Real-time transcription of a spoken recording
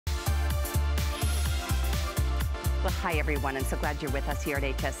Well, hi everyone. I'm so glad you're with us here at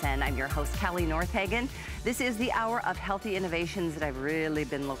HSN. I'm your host, Callie Northagen. This is the hour of healthy innovations that I've really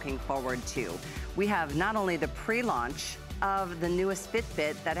been looking forward to. We have not only the pre-launch of the newest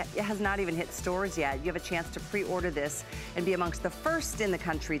Fitbit that has not even hit stores yet. You have a chance to pre-order this and be amongst the first in the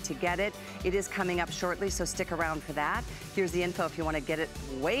country to get it. It is coming up shortly, so stick around for that. Here's the info if you want to get it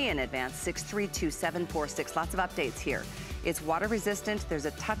way in advance, 632746. Lots of updates here. It's water resistant. There's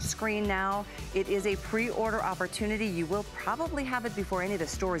a touch screen now. It is a pre-order opportunity. You will probably have it before any of the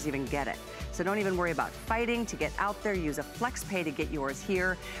stores even get it. So don't even worry about fighting to get out there. Use a flex pay to get yours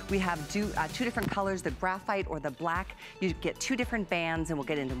here. We have two different colors, the graphite or the black. You get two different bands, and we'll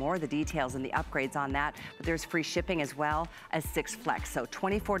get into more of the details and the upgrades on that. But there's free shipping as well as 6 flex. So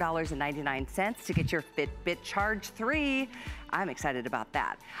 $24.99 to get your Fitbit Charge 3. I'm excited about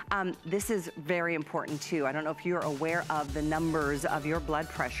that. This is very important too. I don't know if you're aware of the numbers of your blood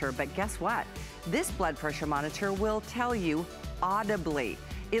pressure, but guess what? This blood pressure monitor will tell you audibly.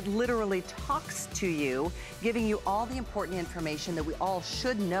 It literally talks to you, giving you all the important information that we all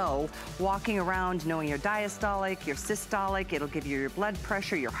should know, walking around knowing your diastolic, your systolic. It'll give you your blood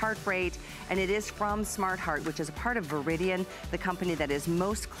pressure, your heart rate, and it is from Smart Heart, which is a part of Veridian, the company that is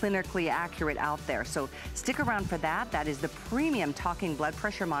most clinically accurate out there. So stick around for that. That is the premium talking blood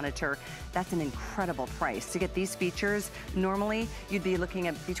pressure monitor. That's an incredible price. To get these features, normally you'd be looking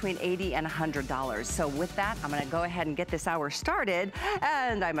at between $80 and $100. So with that, I'm gonna go ahead and get this hour started.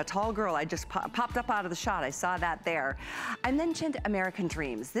 And I'm a tall girl. I just popped up out of the shot. I saw that there. I mentioned American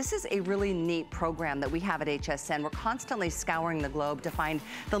Dreams. This is a really neat program that we have at HSN. We're constantly scouring the globe to find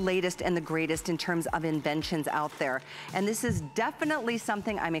the latest and the greatest in terms of inventions out there. And this is definitely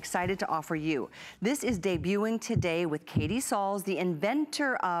something I'm excited to offer you. This is debuting today with Katie Sauls, the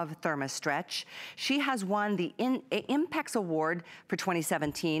inventor of ThermoStretch. She has won the Impex Award for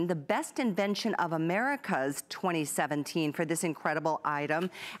 2017, the Best Invention of America's 2017 for this incredible item.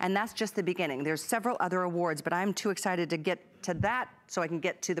 And that's just the beginning. There's several other awards, but I'm too excited to get to that so I can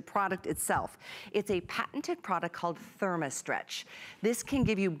get to the product itself. It's a patented product called ThermoStretch. This can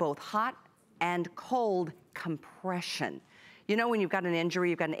give you both hot and cold compression. You know, when you've got an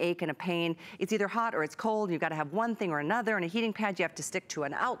injury, you've got an ache and a pain, it's either hot or it's cold, and you've got to have one thing or another. And a heating pad, you have to stick to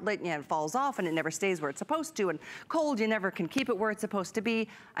an outlet, and it falls off and it never stays where it's supposed to. And cold, you never can keep it where it's supposed to be.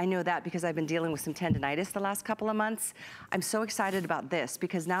 I know that because I've been dealing with some tendonitis the last couple of months. I'm so excited about this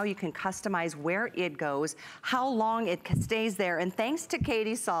because now you can customize where it goes, how long it stays there. And thanks to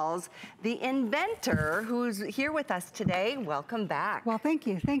Katie Sauls, the inventor, who's here with us today. Welcome back. Well, thank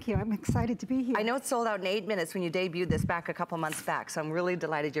you. Thank you. I'm excited to be here. I know it sold out in 8 minutes when you debuted this back a couple months back, so I'm really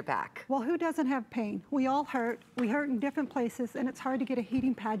delighted you're back. Well, who doesn't have pain? We all hurt. We hurt in different places, and it's hard to get a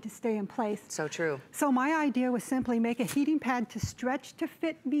heating pad to stay in place. So true. So my idea was simply make a heating pad to stretch to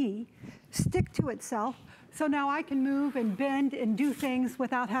fit me, stick to itself, so now I can move and bend and do things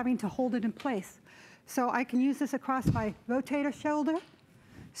without having to hold it in place. So I can use this across my rotator shoulder,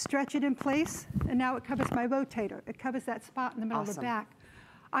 stretch it in place, and now it covers my rotator. It covers that spot in the middle of the back.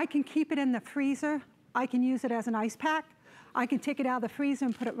 I can keep it in the freezer. I can use it as an ice pack. I can take it out of the freezer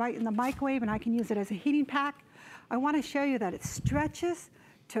and put it right in the microwave, and I can use it as a heating pack. I want to show you that it stretches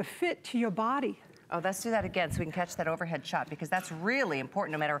to fit to your body. Oh, let's do that again so we can catch that overhead shot, because that's really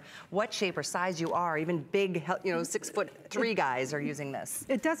important no matter what shape or size you are. Even big, you know, 6'3" guys are using this.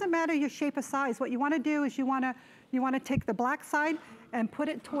 It doesn't matter your shape or size. What you want to do is you want to take the black side and put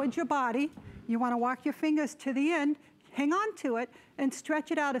it towards your body. You want to walk your fingers to the end, hang on to it, and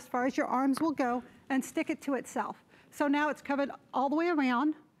stretch it out as far as your arms will go and stick it to itself. So now it's covered all the way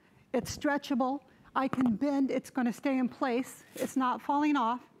around. It's stretchable. I can bend. It's going to stay in place. It's not falling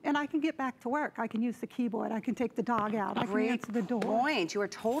off. And I can get back to work. I can use the keyboard. I can take the dog out. I can answer the door. Great point. You are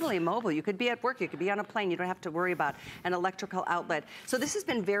totally mobile. You could be at work. You could be on a plane. You don't have to worry about an electrical outlet. So this has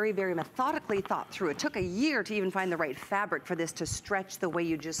been very, very methodically thought through. It took a year to even find the right fabric for this to stretch the way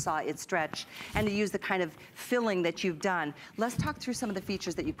you just saw it stretch and to use the kind of filling that you've done. Let's talk through some of the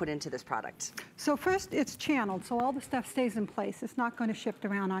features that you put into this product. So first, it's channeled, so all the stuff stays in place. It's not going to shift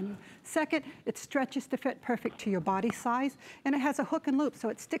around on you. Second, it stretches to fit perfect to your body size, and it has a hook and loop, so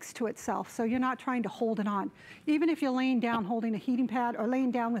it sticks to itself, so you're not trying to hold it on. Even if you're laying down holding a heating pad or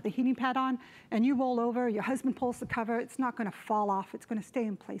laying down with a heating pad on and you roll over, your husband pulls the cover, it's not going to fall off. It's going to stay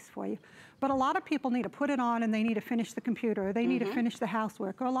in place for you. But a lot of people need to put it on and they need to finish the computer, or they need to finish the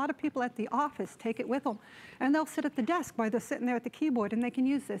housework, or a lot of people at the office take it with them and they'll sit at the desk while they're sitting there at the keyboard and they can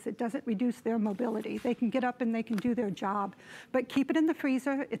use this. It doesn't reduce their mobility. They can get up and they can do their job. But keep it in the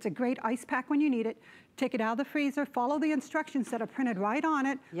freezer. It's a great ice pack when you need it. Take it out of the freezer, follow the instructions that are printed right on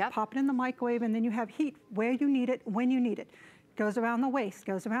it, pop it in the microwave, and then you have heat where you need it, when you need it. Goes around the waist,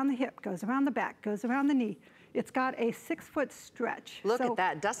 goes around the hip, goes around the back, goes around the knee. It's got a 6-foot stretch. Look at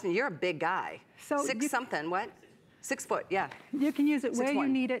that. Dustin, you're a big guy. So 6 something, what? 6 foot, yeah. You can use it where you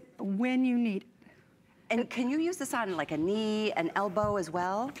need it, when you need it. And can you use this on like a knee, an elbow as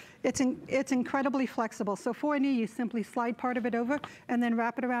well? It's incredibly flexible. So for a knee, you simply slide part of it over and then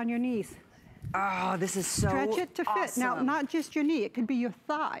wrap it around your knees. Oh, this is so Stretch it to fit. awesome. Now, not just your knee. It could be your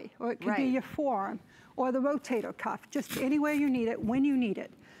thigh, or it could be your forearm, or the rotator cuff. Just anywhere you need it, when you need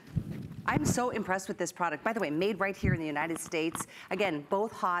it. I'm so impressed with this product. By the way, made right here in the United States. Again,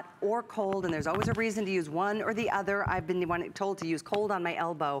 both hot or cold, and there's always a reason to use one or the other. I've been the one told to use cold on my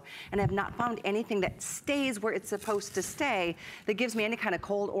elbow, and I've not found anything that stays where it's supposed to stay that gives me any kind of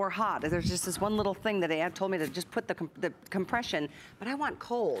cold or hot. There's just this one little thing that they have told me to just put the compression, but I want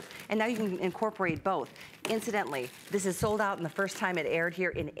cold. And now you can incorporate both. Incidentally, this is sold out in the first time it aired here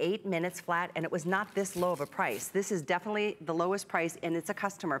in 8 minutes flat, and it was not this low of a price. This is definitely the lowest price, and it's a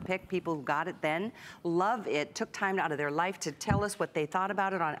customer pick. People who got it then love it, took time out of their life to tell us what they thought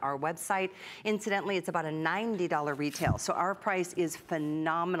about it on our website. Incidentally, it's about a $90 retail, so our price is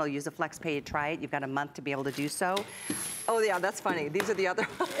phenomenal. Use a flex pay to try it. You've got a month to be able to do so. Oh yeah, that's funny. These are the other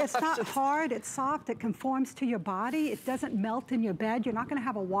It's not hard, it's soft, it conforms to your body. It doesn't melt in your bed. You're not gonna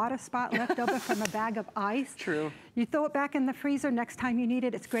have a water spot left over from a bag of ice. True. You throw it back in the freezer next time you need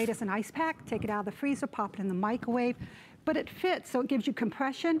it. It's great as an ice pack. Take it out of the freezer, pop it in the microwave. But it fits, so it gives you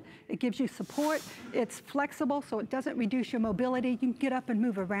compression, it gives you support, it's flexible, so it doesn't reduce your mobility. You can get up and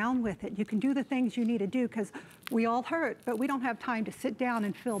move around with it. You can do the things you need to do, because we all hurt, but we don't have time to sit down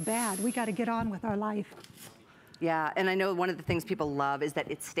and feel bad. We gotta get on with our life. Yeah, and I know one of the things people love is that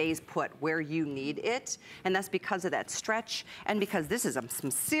it stays put where you need it, and that's because of that stretch, and because this is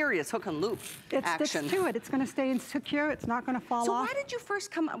some serious hook and loop action. It sticks to it. It's going to stay secure. It's not going to fall off. So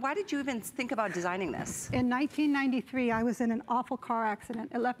why did you even think about designing this? In 1993, I was in an awful car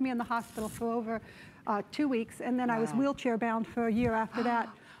accident. It left me in the hospital for over 2 weeks, and then I was wheelchair bound for a year after that.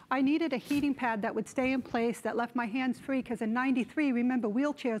 I needed a heating pad that would stay in place, that left my hands free, because in '93, remember,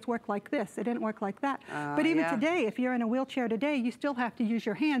 wheelchairs work like this. It didn't work like that. But even today, if you're in a wheelchair today, you still have to use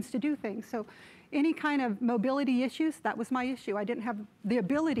your hands to do things. So any kind of mobility issues, that was my issue. I didn't have the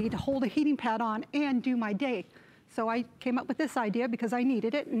ability to hold a heating pad on and do my day. So I came up with this idea because I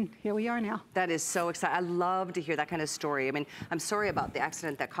needed it, and here we are now. That is so exciting. I love to hear that kind of story. I mean, I'm sorry about the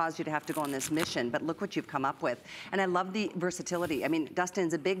accident that caused you to have to go on this mission, but look what you've come up with. And I love the versatility. I mean,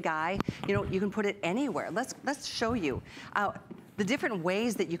 Dustin's a big guy. You know, you can put it anywhere. Let's show you the different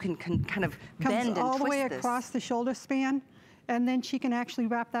ways that you can kind of bend and twist this. Comes all the way across the shoulder span. And then she can actually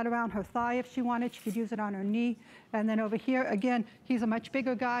wrap that around her thigh if she wanted. She could use it on her knee. And then over here, again, he's a much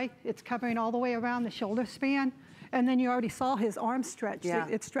bigger guy. It's covering all the way around the shoulder span. And then you already saw his arm stretch. Yeah.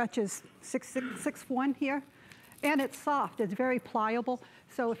 It stretches 6'1" here. And it's soft, it's very pliable.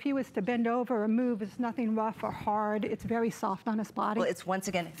 So if he was to bend over or move, it's nothing rough or hard. It's very soft on his body. Well, it's once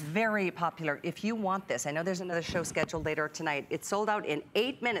again very popular. If you want this, I know there's another show scheduled later tonight. It's sold out in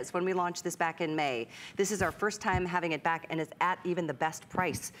 8 minutes when we launched this back in May. This is our first time having it back, and it's at even the best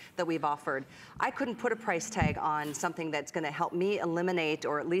price that we've offered. I couldn't put a price tag on something that's gonna help me eliminate,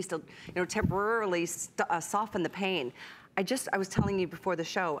 or at least temporarily soften the pain. I was telling you before the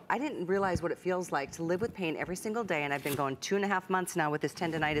show, I didn't realize what it feels like to live with pain every single day, and I've been going 2.5 months now with this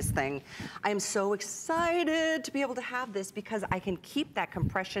tendonitis thing. I am so excited to be able to have this because I can keep that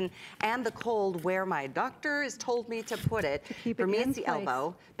compression and the cold where my doctor has told me to put it. For me, it's the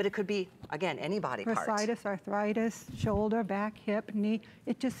elbow, but it could be, again, any body part. Bursitis, arthritis, shoulder, back, hip, knee.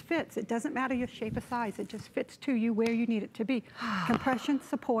 It just fits. It doesn't matter your shape or size. It just fits to you where you need it to be. Compression,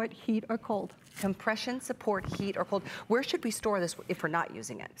 support, heat, or cold. Compression, support, heat, or cold. Where should we store this if we're not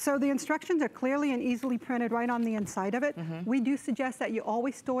using it? So the instructions are clearly and easily printed right on the inside of it. We do suggest that you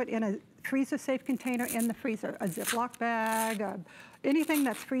always store it in a freezer-safe container in the freezer, a Ziploc bag, anything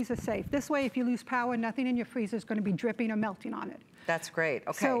that's freezer-safe. This way, if you lose power, nothing in your freezer is going to be dripping or melting on it. That's great.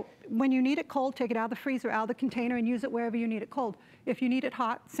 Okay. So when you need it cold, take it out of the freezer, out of the container, and use it wherever you need it cold. If you need it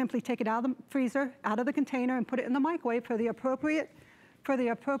hot, simply take it out of the freezer, out of the container, and put it in the microwave for the appropriate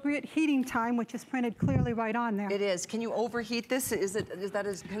heating time, which is printed clearly right on there. It is. Can you overheat this? Is that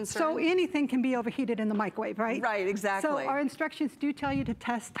a concern? So anything can be overheated in the microwave, right? Right, exactly. So our instructions do tell you to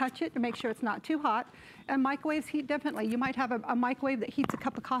touch it to make sure it's not too hot. And microwaves heat differently. You might have a microwave that heats a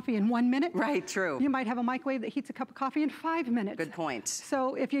cup of coffee in 1 minute. Right, true. You might have a microwave that heats a cup of coffee in 5 minutes. Good point.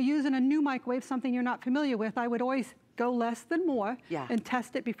 So if you're using a new microwave, something you're not familiar with, I would always go less than more and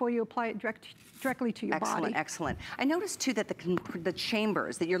test it before you apply it directly to your body. Excellent, excellent. I noticed too that the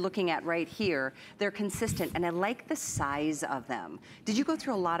chambers that you're looking at right here, they're consistent, and I like the size of them. Did you go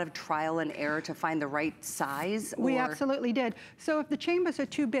through a lot of trial and error to find the right size? We absolutely did. So if the chambers are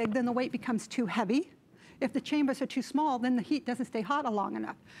too big, then the weight becomes too heavy. If the chambers are too small, then the heat doesn't stay hot long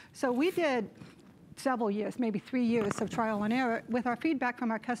enough. So we did several years, maybe 3 years of trial and error with our feedback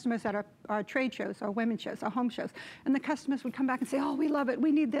from our customers at our trade shows, our women's shows, our home shows. And the customers would come back and say, oh, we love it.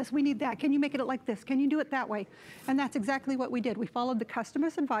 We need this. We need that. Can you make it like this? Can you do it that way? And that's exactly what we did. We followed the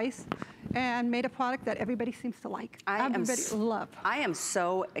customer's advice and made a product that everybody seems to like. Everybody love. I am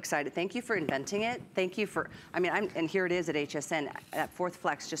so excited. Thank you for inventing it. Thank you for, I mean, and here it is at HSN. That fourth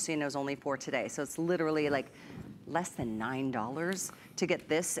flex, just so you know, is only for today. So it's literally like less than $9 to get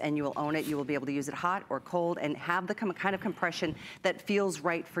this, and you will own it. You will be able to use it hot or cold and have the kind of compression that feels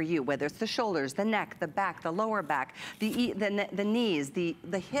right for you, whether it's the shoulders, the neck, the back, the lower back, the knees, the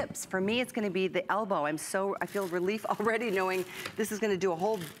hips. For me, it's gonna be the elbow. I feel relief already knowing this is gonna do a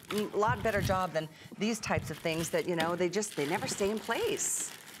whole lot better job than these types of things that, you know, they never stay in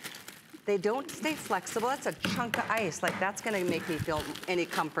place. They don't stay flexible. That's a chunk of ice. Like, that's gonna make me feel any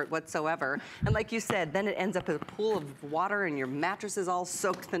comfort whatsoever. And like you said, then it ends up in a pool of water and your mattress is all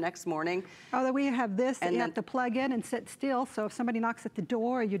soaked the next morning. Although we have this that you have to plug in and sit still. So if somebody knocks at the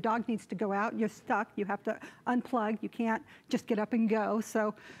door or your dog needs to go out, you're stuck. You have to unplug. You can't just get up and go.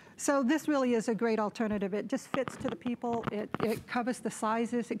 So this really is a great alternative. It just fits to the people. It covers the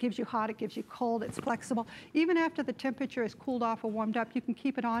sizes. It gives you hot. It gives you cold. It's flexible. Even after the temperature is cooled off or warmed up, you can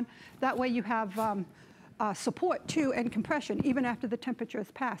keep it on. That way you have support too and compression even after the temperature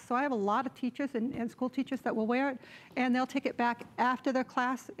has passed. So I have a lot of teachers and school teachers that will wear it, and they'll take it back after their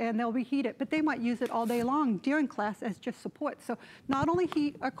class and they'll reheat it, but they might use it all day long during class as just support. So not only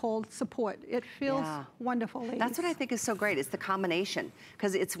heat or cold, support. It feels wonderful, ladies. That's what I think is so great. It's the combination,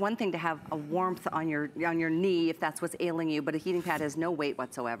 because it's one thing to have a warmth on your knee if that's what's ailing you, but a heating pad has no weight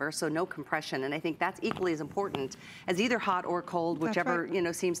whatsoever, so no compression. And I think that's equally as important as either hot or cold, whichever you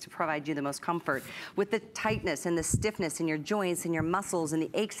know seems to provide you the most comfort. With the tightness and the stiffness in your joints and your muscles and the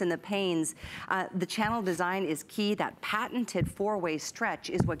aches and the pains, the channel design is key. That patented 4-way stretch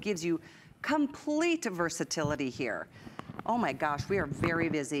is what gives you complete versatility here. Oh my gosh, we are very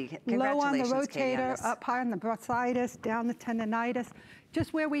busy. Congratulations, low on the Katie, rotator, up high on the bursitis, down the tendonitis.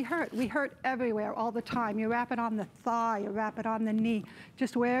 Just where we hurt everywhere all the time. You wrap it on the thigh, you wrap it on the knee,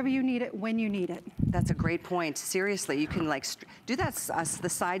 just wherever you need it, when you need it. That's a great point. Seriously, you can like do that, the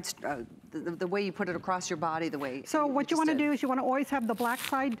sides, the way you put it across your body, the way. So what you want to do is you want to always have the black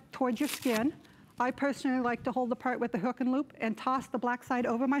side towards your skin. I personally like to hold the part with the hook and loop and toss the black side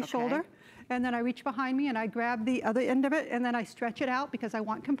over my shoulder. And then I reach behind me and I grab the other end of it and then I stretch it out because I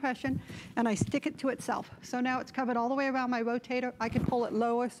want compression and I stick it to itself. So now it's covered all the way around my rotator. I can pull it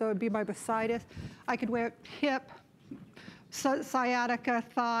lower so it'd be my bursitis. I could wear it hip, sciatica,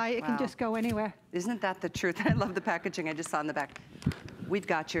 thigh. It can just go anywhere. Isn't that the truth? I love the packaging I just saw in the back. We've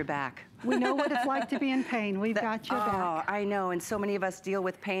got your back. We know what it's like to be in pain. We've got your back. Oh, I know, and so many of us deal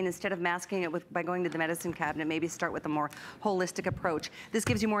with pain. Instead of masking it by going to the medicine cabinet, maybe start with a more holistic approach. This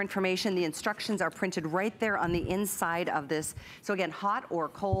gives you more information. The instructions are printed right there on the inside of this. So again, hot or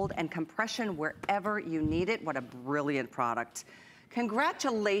cold and compression wherever you need it. What a brilliant product.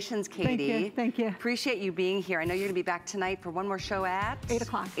 Congratulations, Katie. Thank you, thank you. Appreciate you being here. I know you're gonna be back tonight for one more show at? 8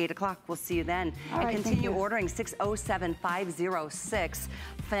 o'clock. 8 o'clock, we'll see you then. All right, continue ordering 607506.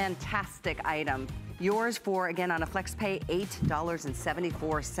 Fantastic item. Yours for, again, on a flex pay,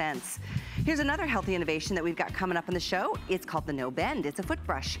 $8.74. Here's another healthy innovation that we've got coming up on the show. It's called the No Bend. It's a foot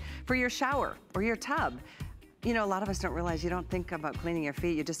brush for your shower or your tub. You know, a lot of us don't realize you don't think about cleaning your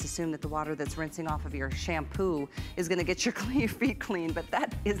feet. You just assume that the water that's rinsing off of your shampoo is gonna get your feet clean, but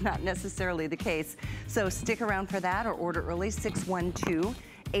that is not necessarily the case. So stick around for that or order early,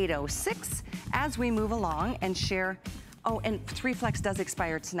 612-806, as we move along and share. Oh, and 3 Flex does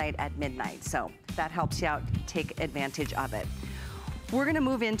expire tonight at midnight, so that helps you out. Take advantage of it. We're gonna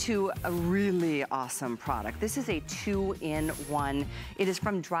move into a really awesome product. This is a 2-in-1. It is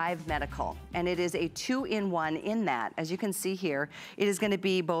from Drive Medical, and it is a 2-in-1 in that, as you can see here, it is gonna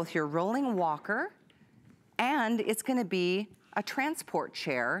be both your rolling walker and it's gonna be a transport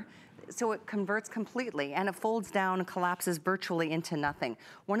chair. So it converts completely and it folds down and collapses virtually into nothing.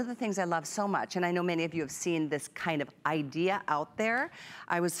 One of the things I love so much, and I know many of you have seen this kind of idea out there.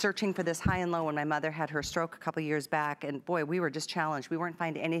 I was searching for this high and low when my mother had her stroke a couple years back, and boy, we were just challenged. We weren't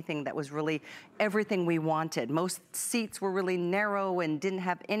finding anything that was really everything we wanted. Most seats were really narrow and didn't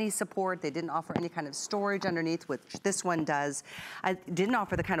have any support. They didn't offer any kind of storage underneath, which this one does. I didn't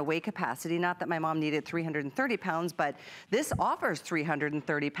offer the kind of weight capacity, not that my mom needed 330 pounds, but this offers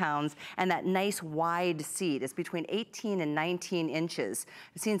 330 pounds. And that nice wide seat is between 18 and 19 inches.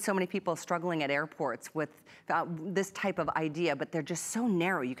 I've seen so many people struggling at airports with this type of idea, but they're just so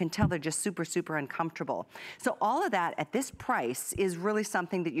narrow. You can tell they're just super, super uncomfortable. So all of that at this price is really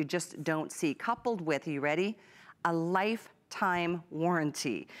something that you just don't see, coupled with, are you ready? A lifetime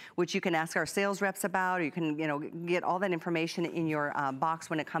warranty, which you can ask our sales reps about, or you can, get all that information in your box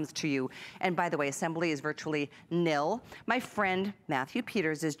when it comes to you. And by the way, assembly is virtually nil. My friend Matthew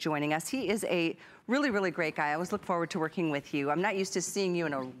Peters is joining us. He is a really, really great guy. I always look forward to working with you. I'm not used to seeing you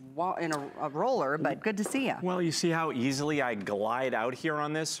in a roller, but good to see you. Well, you see how easily I glide out here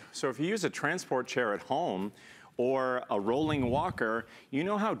on this? So if you use a transport chair at home, or a rolling walker, you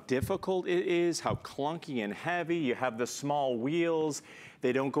know how difficult it is, how clunky and heavy. You have the small wheels.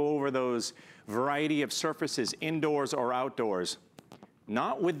 They don't go over those variety of surfaces, indoors or outdoors.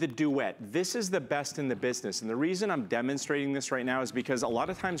 Not with the Duet. This is the best in the business. And the reason I'm demonstrating this right now is because a lot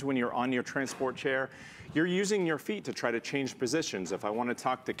of times when you're on your transport chair, you're using your feet to try to change positions. If I want to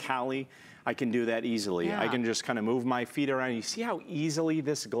talk to Callie, I can do that easily. Yeah. I can just kind of move my feet around. You see how easily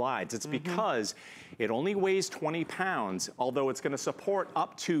this glides? It's because it only weighs 20 pounds, although it's going to support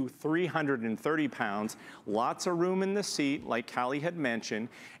up to 330 pounds. Lots of room in the seat, like Callie had mentioned.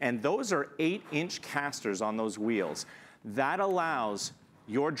 And those are 8-inch casters on those wheels. That allows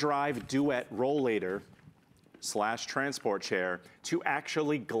your Drive Duet rollator / transport chair to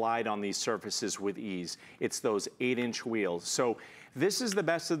actually glide on these surfaces with ease. It's those 8-inch wheels. So this is the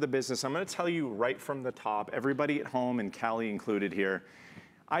best of the business. I'm gonna tell you right from the top, everybody at home, and Callie included here,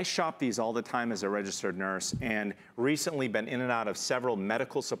 I shop these all the time as a registered nurse, and recently been in and out of several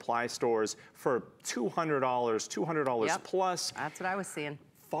medical supply stores for $200 plus. That's what I was seeing.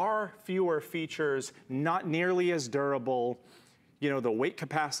 Far fewer features, not nearly as durable. The weight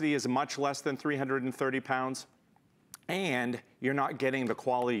capacity is much less than 330 pounds. And you're not getting the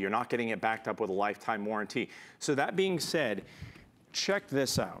quality, you're not getting it backed up with a lifetime warranty. So that being said, check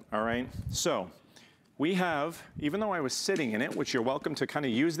this out, all right? So we have, even though I was sitting in it, which you're welcome to kind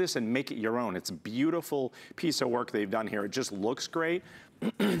of use this and make it your own. It's a beautiful piece of work they've done here. It just looks great.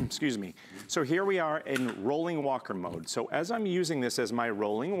 Excuse me. So here we are in rolling walker mode. So as I'm using this as my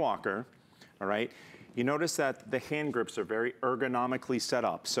rolling walker, all right, you notice that the hand grips are very ergonomically set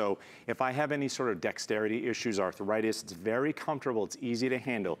up. So if I have any sort of dexterity issues, arthritis, it's very comfortable, it's easy to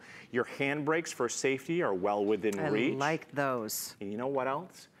handle. Your hand brakes for safety are well within reach. I like those. And you know what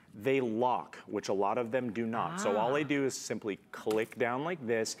else? They lock, which a lot of them do not. So all I do is simply click down like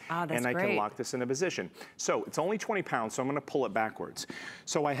this, and I can lock this in a position. So it's only 20 pounds, so I'm gonna pull it backwards.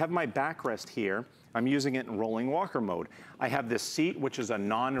 So I have my backrest here. I'm using it in rolling walker mode. I have this seat, which is a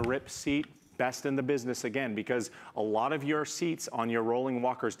non-rip seat. Best in the business again, because a lot of your seats on your rolling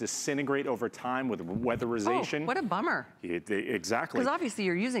walkers disintegrate over time with weatherization. Oh, what a bummer. Exactly. Because obviously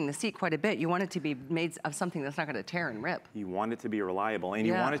you're using the seat quite a bit. You want it to be made of something that's not going to tear and rip. You want it to be reliable, and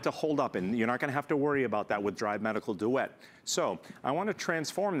you want it to hold up, and you're not going to have to worry about that with Drive Medical Duet. So I want to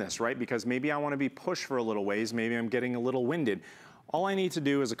transform this, right? Because maybe I want to be pushed for a little ways. Maybe I'm getting a little winded. All I need to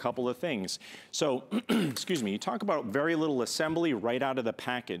do is a couple of things. So, excuse me, you talk about very little assembly right out of the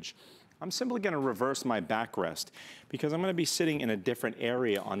package. I'm simply gonna reverse my backrest because I'm gonna be sitting in a different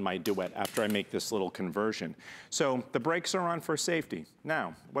area on my Duet after I make this little conversion. So the brakes are on for safety.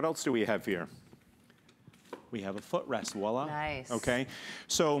 Now, what else do we have here? We have a footrest, voila. Nice. Okay,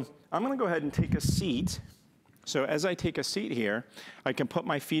 so I'm gonna go ahead and take a seat. So as I take a seat here, I can put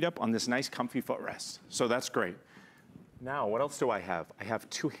my feet up on this nice comfy footrest. So that's great. Now, what else do I have? I have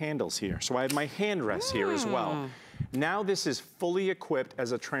 2 handles here. So I have my hand rest here as well. Now this is fully equipped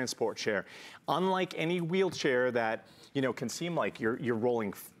as a transport chair. Unlike any wheelchair that can seem like you're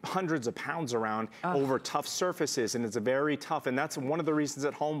rolling hundreds of pounds around over tough surfaces, and it's very tough. And that's one of the reasons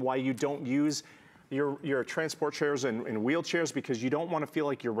at home why you don't use your transport chairs and wheelchairs, because you don't want to feel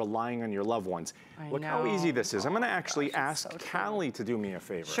like you're relying on your loved ones. Look how easy this is. I'm going to actually ask Callie to do me a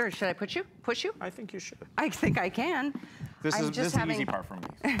favor. Sure. Should I push you? I think you should. I think I can. This is the easy part for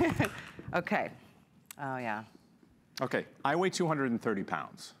me. Okay. Oh, yeah. Okay. I weigh 230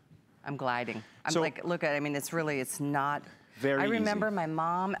 pounds. I'm gliding. I'm like, look at it. I mean, it's not. Very I remember easy. My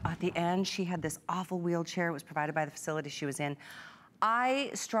mom, at the end, she had this awful wheelchair. It was provided by the facility she was in. I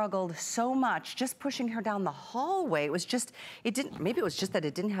struggled so much just pushing her down the hallway. It was just, maybe it was just that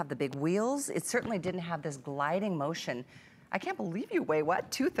it didn't have the big wheels. It certainly didn't have this gliding motion. I can't believe you weigh what,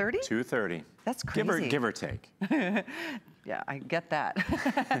 230? 230. That's crazy. Give or take. Yeah, I get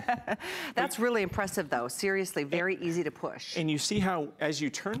that. That's really impressive though. Seriously, very easy to push. And you see how, as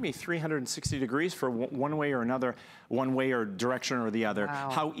you turn me 360 degrees for one way or another, one way or direction or the other, wow,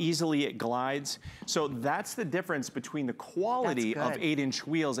 how easily it glides. So that's the difference between the quality of 8-inch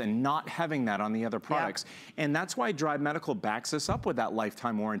wheels and not having that on the other products. Yep. And that's why Drive Medical backs us up with that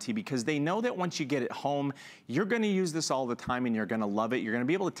lifetime warranty, because they know that once you get it home, you're gonna use this all the time and you're gonna love it. You're gonna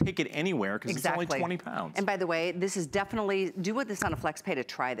be able to take it anywhere because it's only 20 pounds. And by the way, this is definitely, do with this on a FlexPay to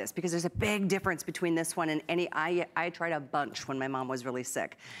try this, because there's a big difference between this one and any, I tried a bunch when my mom was really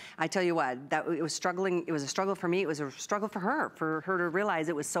sick. I tell you what, it was a struggle for me, it was a struggle for her to realize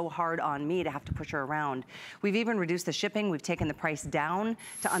it was so hard on me to have to push her around. We've even reduced the shipping, we've taken the price down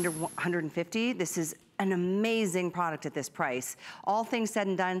to under 150. This is an amazing product at this price. All things said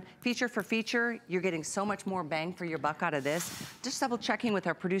and done, feature for feature, you're getting so much more bang for your buck out of this. Just double checking with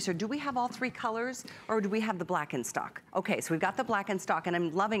our producer, do we have all 3 colors or do we have the black in stock? Okay, so we've got the black in stock, and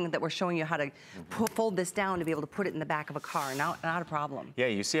I'm loving that we're showing you how to fold this down to be able to put it in the back of a car. Not a problem. Yeah,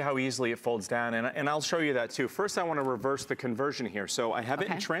 you see how easily it folds down, and I'll show you that too. First, I want to reverse the conversion here. So I have it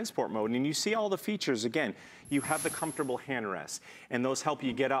in transport mode, and you see all the features. Again, you have the comfortable hand rests, and those help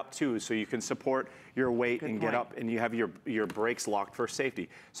you get up too, so you can support your weight and get up, and you have your brakes locked for safety.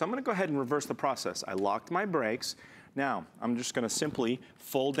 So I'm gonna go ahead and reverse the process. I locked my brakes. Now, I'm just gonna simply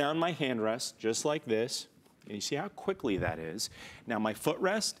fold down my hand rest just like this, and you see how quickly that is. Now my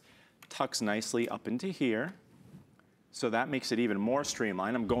footrest tucks nicely up into here, so that makes it even more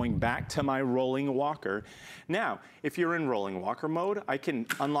streamlined. I'm going back to my rolling walker. Now, if you're in rolling walker mode, I can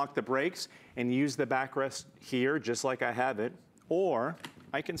unlock the brakes and use the backrest here just like I have it, or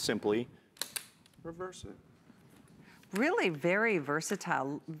I can simply reverse it. Really very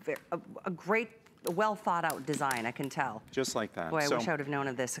versatile, a great, well thought out design, I can tell. Just like that. Boy, I wish I would have known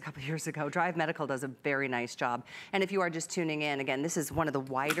of this a couple years ago. Drive Medical does a very nice job. And if you are just tuning in, again, this is one of the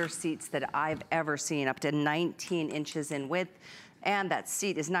wider seats that I've ever seen, up to 19 inches in width. And that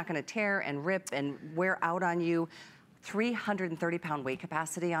seat is not gonna tear and rip and wear out on you. 330-pound weight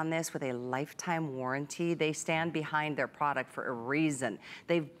capacity on this with a lifetime warranty. They stand behind their product for a reason.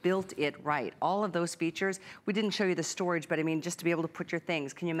 They've built it right. All of those features, we didn't show you the storage, but I mean, just to be able to put your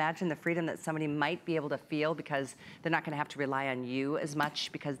things. Can you imagine the freedom that somebody might be able to feel because they're not gonna have to rely on you as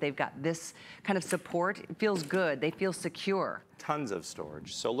much because they've got this kind of support? It feels good, they feel secure. Tons of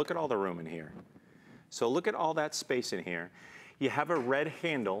storage. So look at all the room in here. So look at all that space in here. You have a red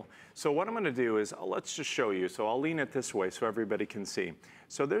handle. So what I'm gonna do is, let's just show you. So I'll lean it this way so everybody can see.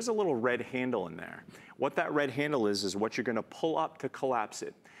 So there's a little red handle in there. What that red handle is what you're gonna pull up to collapse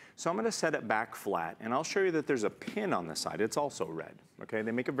it. So I'm gonna set it back flat, and I'll show you that there's a pin on the side. It's also red, okay?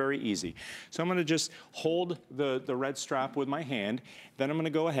 They make it very easy. So I'm gonna just hold the red strap with my hand, then I'm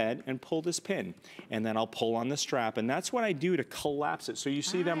gonna go ahead and pull this pin, and then I'll pull on the strap, and that's what I do to collapse it. So you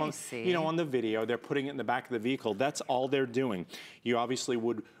see them on, you know, on the video, they're putting it in the back of the vehicle. That's all they're doing. You obviously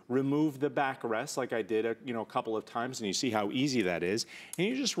would remove the backrest like I did a couple of times, and you see how easy that is. And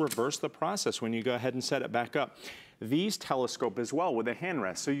you just reverse the process when you go ahead and set it back up. These telescope as well with a hand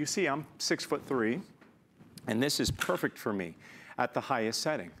rest. So you see I'm 6'3", and this is perfect for me at the highest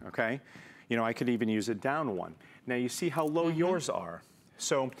setting, okay? You know, I could even use it down one. Now you see how low yours are.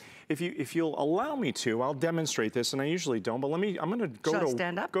 So if you'll allow me to, I'll demonstrate this, and I usually don't, but I'm gonna go Shall I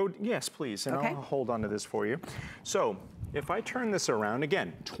stand up? Yes, please, and Okay. I'll hold on to this for you. So if I turn this around,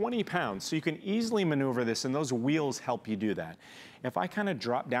 again, 20 pounds, so you can easily maneuver this, and those wheels help you do that. If I kind of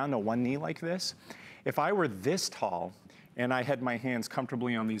drop down to one knee like this, if I were this tall and I had my hands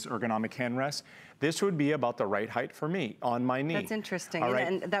comfortably on these ergonomic hand rests, this would be about the right height for me on my knee. That's interesting. All right.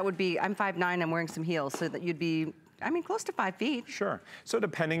 And that would be, I'm 5'9", I'm wearing some heels, so that you'd be, I mean, close to 5 feet. Sure. So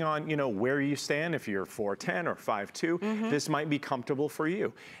depending on, you know, where you stand, if you're 4'10" or 5'2", this might be comfortable for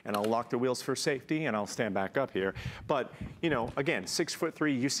you. And I'll lock the wheels for safety, and I'll stand back up here. But, you know, again,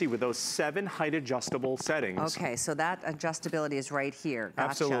 6'3", you see with those 7 height adjustable settings. Okay, so that adjustability is right here. Gotcha.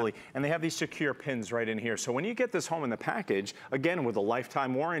 Absolutely. And they have these secure pins right in here. So when you get this home in the package, again, with a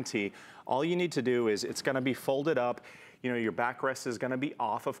lifetime warranty, all you need to do is it's gonna be folded up. You know, your backrest is gonna be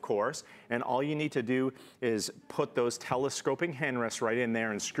off, of course, and all you need to do is put those telescoping hand rests right in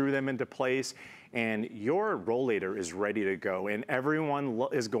there and screw them into place, and your rollator is ready to go, and everyone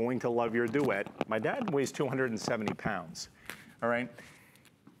is going to love your Duet. My dad weighs 270 pounds, all right?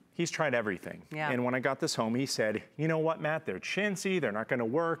 He's tried everything. Yeah. And when I got this home, he said, you know what, Matt, they're chintzy, they're not gonna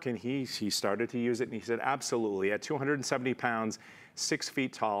work, and he started to use it, and he said, absolutely, at 270 pounds, 6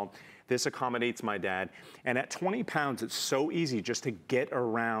 feet tall. This accommodates my dad. And at 20 pounds, it's so easy just to get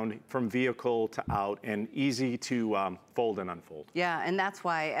around from vehicle to out and easy to fold and unfold. Yeah, and that's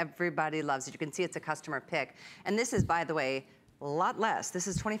why everybody loves it. You can see it's a customer pick. And this is, by the way, a lot less. This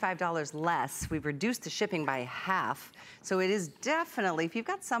is $25 less. We've reduced the shipping by half. So it is definitely, if you've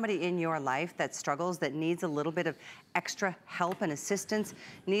got somebody in your life that struggles, that needs a little bit of extra help and assistance,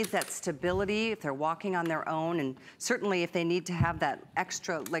 needs that stability if they're walking on their own, and certainly if they need to have that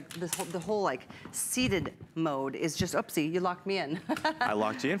extra, like the whole like seated mode is just, oopsie, you locked me in. I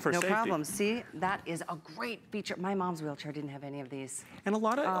locked you in for no safety. No problem. See, that is a great feature. My mom's wheelchair didn't have any of these. And a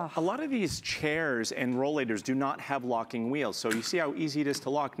lot of these chairs and rollators do not have locking wheels. So you see how easy it is to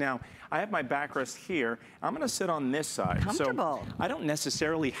lock. Now, I have my backrest here. I'm gonna sit on this side. Comfortable. So I don't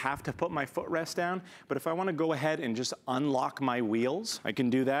necessarily have to put my footrest down, but if I wanna go ahead and just unlock my wheels, I can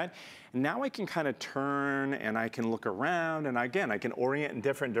do that. And now I can kind of turn and I can look around, and again, I can orient in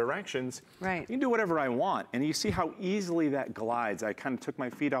different directions. Right. You can do whatever I want. And you see how easily that glides. I kind of took my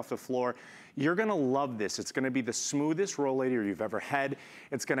feet off the floor. You're gonna love this. It's gonna be the smoothest rollator you've ever had.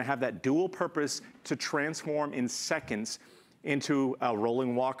 It's gonna have that dual purpose to transform in seconds into a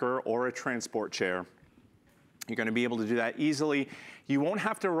rolling walker or a transport chair. You're gonna be able to do that easily. You won't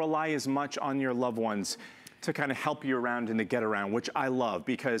have to rely as much on your loved ones to kind of help you around and to get around, which I love,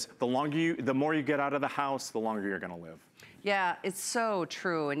 because the more you get out of the house, the longer you're gonna live. Yeah, it's so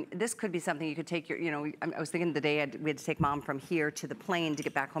true. And this could be something you could take your, I was thinking the day we had to take mom from here to the plane to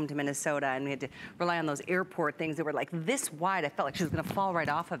get back home to Minnesota, and we had to rely on those airport things that were like this wide. I felt like she was gonna fall right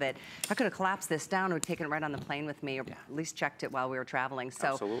off of it. If I could have collapsed this down, I would have taken it right on the plane with me, or at least checked it while we were traveling. So,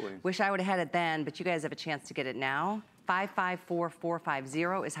 absolutely. Wish I would have had it then, but you guys have a chance to get it now.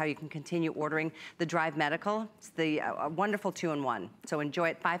 554450 is how you can continue ordering the Drive Medical. It's the wonderful 2-in-1. So enjoy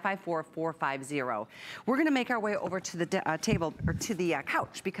it, 554450. We're gonna make our way over to the table, or to the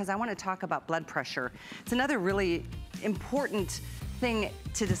couch, because I wanna talk about blood pressure. It's another really important thing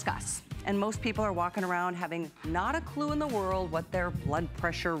to discuss. And most people are walking around having not a clue in the world what their blood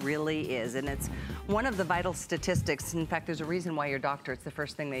pressure really is. And it's one of the vital statistics. In fact, there's a reason why your doctor, it's the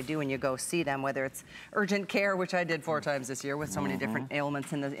first thing they do when you go see them, whether it's urgent care, which I did 4 times this year with so many different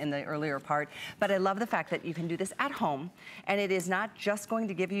ailments in the earlier part. But I love the fact that you can do this at home, and it is not just going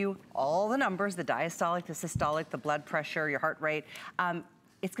to give you all the numbers, the diastolic, the systolic, the blood pressure, your heart rate.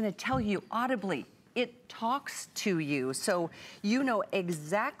 It's gonna tell you audibly. It talks to you, so you know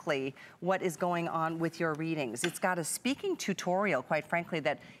exactly what is going on with your readings. It's got a speaking tutorial, quite frankly,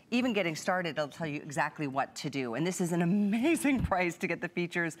 that even getting started, it'll tell you exactly what to do. And this is an amazing price to get the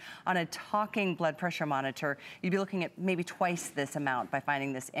features on a talking blood pressure monitor. You'd be looking at maybe twice this amount by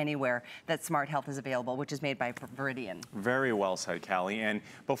finding this anywhere that Smart Health is available, which is made by Viridian. Very well said, Callie. And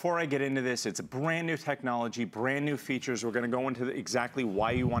before I get into this, it's a brand new technology, brand new features. We're gonna go into exactly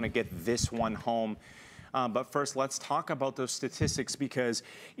why you wanna get this one home. But first, let's talk about those statistics, because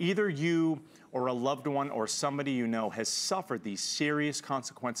either you or a loved one or somebody you know has suffered these serious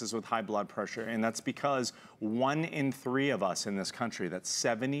consequences with high blood pressure. And that's because 1 in 3 of us in this country, that's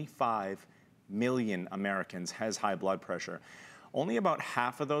 75 million Americans, has high blood pressure. Only about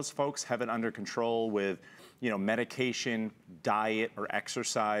half of those folks have it under control with, medication, diet, or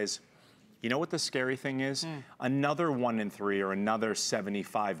exercise. You know what the scary thing is? Another 1 in 3, or another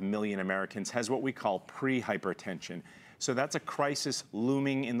 75 million Americans, has what we call pre-hypertension. So that's a crisis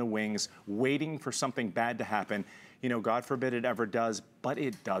looming in the wings, waiting for something bad to happen. God forbid it ever does, but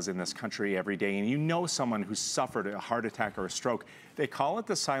it does in this country every day. And you know someone who's suffered a heart attack or a stroke. They call it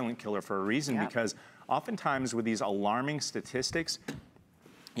the silent killer for a reason, because oftentimes with these alarming statistics,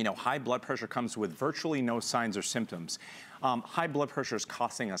 high blood pressure comes with virtually no signs or symptoms. High blood pressure is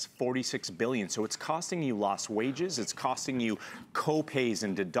costing us $46 billion. So it's costing you lost wages. It's costing you co-pays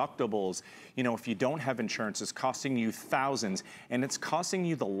and deductibles. If you don't have insurance, it's costing you thousands. And it's costing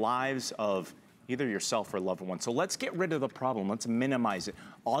you the lives of either yourself or loved ones. So let's get rid of the problem. Let's minimize it.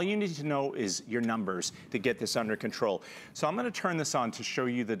 All you need to know is your numbers to get this under control. So I'm going to turn this on to show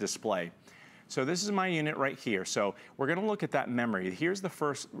you the display. So this is my unit right here. So we're gonna look at that memory. Here's the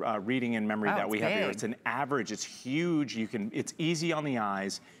first reading in memory that we have here. It's an average, it's huge. It's easy on the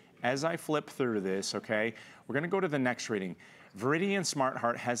eyes. As I flip through this, okay, we're gonna go to the next reading. Viridian Smart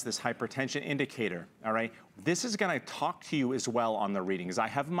Heart has this hypertension indicator, all right? This is gonna talk to you as well on the readings. I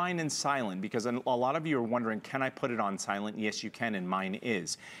have mine in silent because a lot of you are wondering, can I put it on silent? Yes, you can, and mine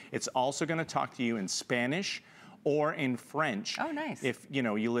is. It's also gonna talk to you in Spanish, or in French. Oh, nice. If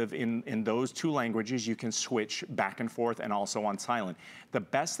you live in those two languages, you can switch back and forth and also on silent. The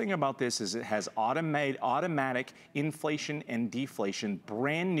best thing about this is it has automatic inflation and deflation,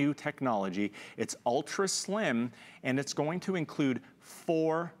 brand new technology. It's ultra slim, and it's going to include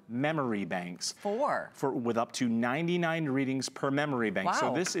 4 memory banks. 4? With up to 99 readings per memory bank. Wow.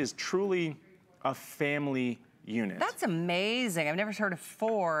 So this is truly a family unit. That's amazing. I've never heard of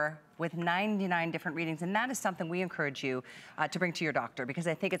 4 with 99 different readings, and that is something we encourage you to bring to your doctor, because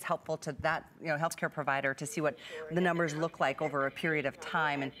I think it's helpful to that healthcare provider to see what the numbers look like over a period of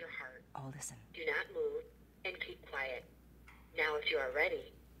time. And oh, listen. Do not move and keep quiet. Now, if you are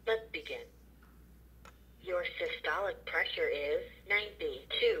ready, let's begin. Your systolic pressure is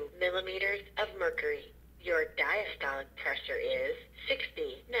 92 millimeters of mercury. Your diastolic pressure is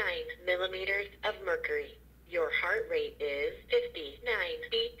 69 millimeters of mercury. Your heart rate is 59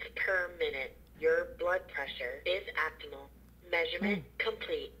 beats per minute. Your blood pressure is optimal. Measurement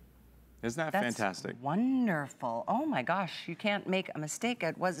complete. Isn't that That's fantastic? Wonderful. Oh my gosh, you can't make a mistake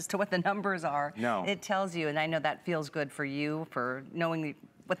as to what the numbers are. No. It tells you, and I know that feels good for you, for knowing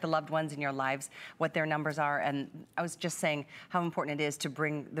what the loved ones in your lives, what their numbers are. And I was just saying how important it is to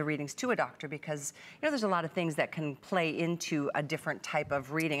bring the readings to a doctor, because there's a lot of things that can play into a different type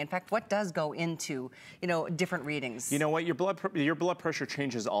of reading. In fact, what does go into different readings? You know what, your blood pressure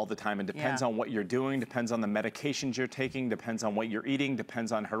changes all the time. It depends on what you're doing, depends on the medications you're taking, depends on what you're eating,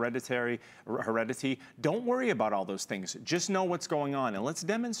 depends on heredity. Don't worry about all those things. Just know what's going on, and let's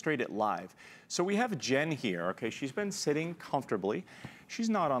demonstrate it live. So we have Jen here, okay? She's been sitting comfortably. She's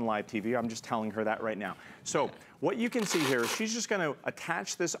not on live TV, I'm just telling her that right now. So what you can see here is she's just gonna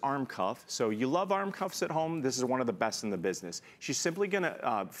attach this arm cuff. So you love arm cuffs at home, this is one of the best in the business. She's simply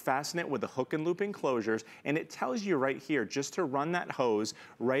gonna fasten it with the hook and loop enclosures, and it tells you right here just to run that hose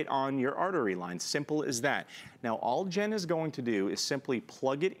right on your artery line. Simple as that. Now all Jen is going to do is simply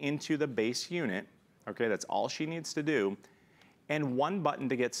plug it into the base unit. Okay, that's all she needs to do, and one button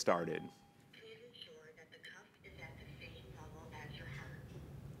to get started.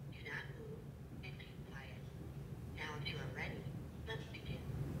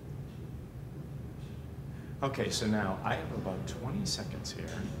 Okay, so now I have about 20 seconds here,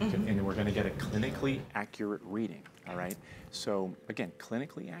 and we're gonna get a clinically accurate reading, all right? So again,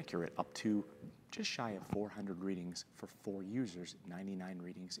 clinically accurate up to just shy of 400 readings for 4 users, 99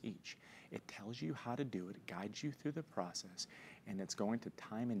 readings each. It tells you how to do it, guides you through the process, and it's going to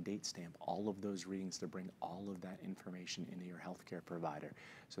time and date stamp all of those readings to bring all of that information into your healthcare provider.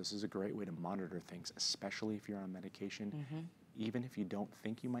 So this is a great way to monitor things, especially if you're on medication. Even if you don't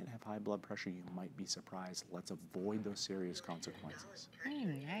think you might have high blood pressure, you might be surprised. Let's avoid those serious consequences.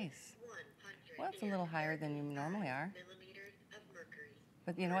 Nice. Well, it's a little higher than you normally are.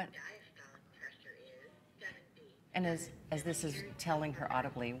 But you know what? And as this is telling her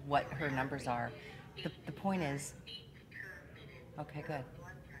audibly what her numbers are, the point is, okay, good.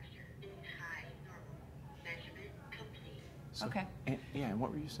 So, okay. And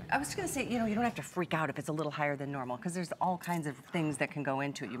what were you saying? I was going to say, you don't have to freak out if it's a little higher than normal, because there's all kinds of things that can go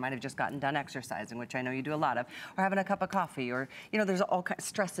into it. You might have just gotten done exercising, which I know you do a lot of, or having a cup of coffee, or, there's all kinds of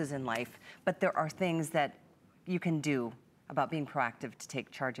stresses in life. But there are things that you can do about being proactive to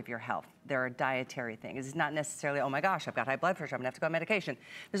take charge of your health. There are dietary things. It's not necessarily, oh my gosh, I've got high blood pressure, I'm gonna have to go on medication.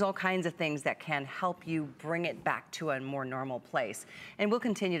 There's all kinds of things that can help you bring it back to a more normal place. And we'll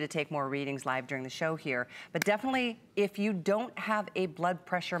continue to take more readings live during the show here. But definitely, if you don't have a blood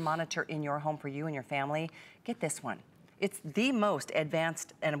pressure monitor in your home for you and your family, get this one. It's the most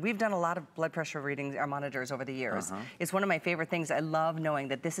advanced, and we've done a lot of blood pressure readings, our monitors over the years. It's one of my favorite things. I love knowing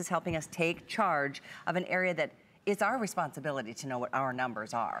that this is helping us take charge of an area that it's our responsibility to know what our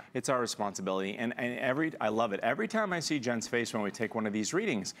numbers are. It's our responsibility, and I love it. Every time I see Jen's face when we take one of these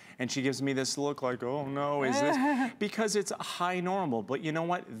readings, and she gives me this look like, oh no, is this? Because it's high normal, but you know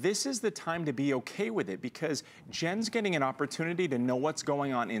what? This is the time to be okay with it, because Jen's getting an opportunity to know what's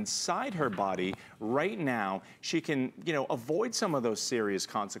going on inside her body right now. She can, avoid some of those serious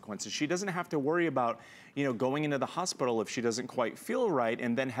consequences. She doesn't have to worry about, going into the hospital if she doesn't quite feel right,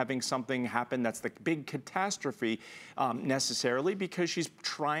 and then having something happen that's the big catastrophe necessarily, because she's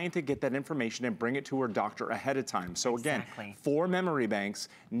trying to get that information and bring it to her doctor ahead of time. So again, 4 memory banks,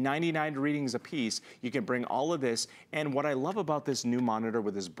 99 readings apiece. You can bring all of this, and what I love about this new monitor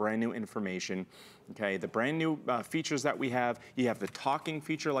with this brand new information, okay, the brand new features that we have, you have the talking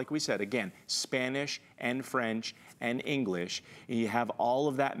feature, like we said, again, Spanish and French and English. And you have all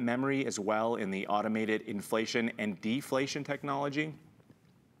of that memory as well in the automated inflation and deflation technology.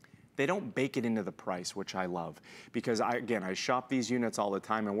 They don't bake it into the price, which I love, because I shop these units all the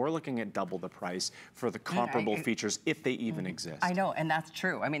time, and we're looking at double the price for the comparable features, if they even exist. I know, and that's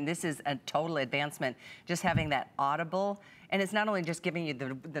true. I mean, this is a total advancement, just having that audible. And it's not only just giving you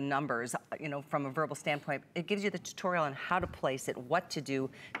the numbers, you know, from a verbal standpoint, it gives you the tutorial on how to place it, what to do,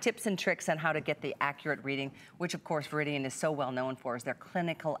 tips and tricks on how to get the accurate reading, which of course Veridian is so well known for, is their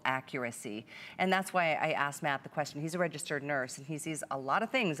clinical accuracy. And that's why I asked Matt the question. He's a registered nurse and he sees a lot of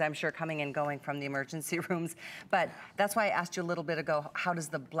things, I'm sure, coming and going from the emergency rooms. But that's why I asked you a little bit ago, how does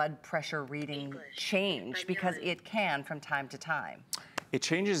the blood pressure reading change? Because it can from time to time. It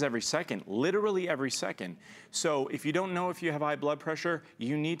changes every second, literally every second. So if you don't know if you have high blood pressure,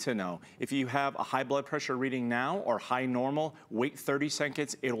 you need to know. If you have a high blood pressure reading now or high normal, wait 30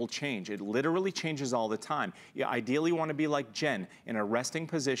 seconds, it will change. It literally changes all the time. You ideally want to be like Jen, in a resting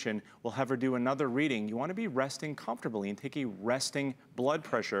position. We'll have her do another reading. You want to be resting comfortably and take a resting blood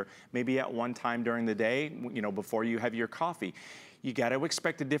pressure, maybe at one time during the day, you know, before you have your coffee. You got to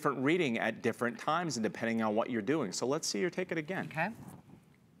expect a different reading at different times and depending on what you're doing. So let's see her take it again. Okay.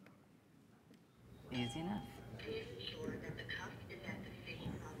 Easy enough. Please ensure that the cuff is at the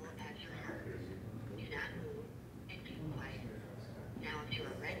same level as your heart. Do not move and keep quiet. Now if you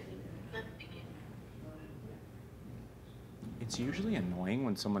are ready, let's begin. It's usually annoying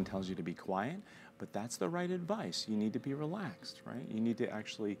when someone tells you to be quiet, but that's the right advice. You need to be relaxed, right? You need to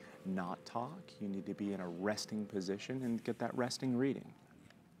actually not talk. You need to be in a resting position and get that resting reading.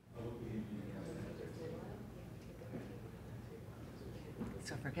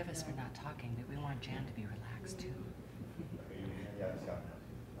 So forgive us for not talking, but we want Jan to be relaxed too.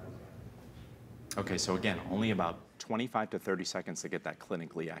 Okay, so again, only about 25 to 30 seconds to get that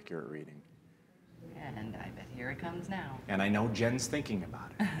clinically accurate reading. And I bet here it comes now. And I know Jen's thinking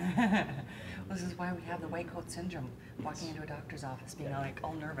about it. Well, this is why we have the white coat syndrome, walking into a doctor's office being like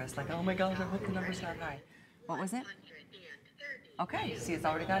all nervous, like, oh my gosh, I hope the number's not high. What was it? Okay, see, it's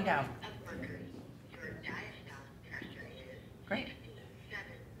already gone down. Great.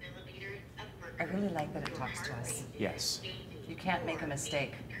 I really like that it talks to us. Yes. You can't make a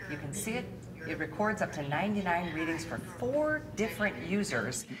mistake. You can see it. It records up to 99 readings for 4 different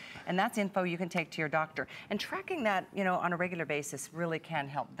users. And that's info you can take to your doctor. And tracking that, you know, on a regular basis really can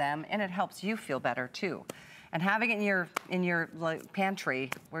help them, and it helps you feel better too. And having it in your like, pantry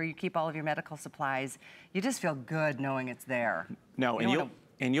where you keep all of your medical supplies, you just feel good knowing it's there. No,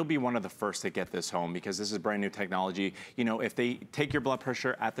 and you'll be one of the first to get this home because this is brand new technology. You know, if they take your blood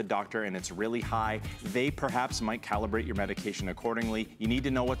pressure at the doctor and it's really high, they perhaps might calibrate your medication accordingly. You need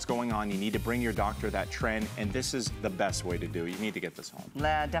to know what's going on. You need to bring your doctor that trend, and this is the best way to do it. You need to get this home.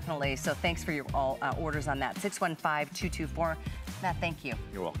 Definitely. So thanks for your all orders on that. 615-224. Matt, thank you.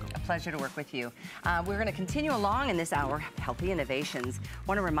 You're welcome. A pleasure to work with you. We're going to continue along in this hour, Healthy Innovations.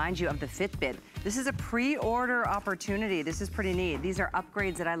 Want to remind you of the Fitbit. This is a pre-order opportunity. This is pretty neat. These are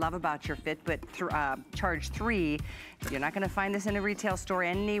upgrades that I love about your Fitbit Charge 3. You're not going to find this in a retail store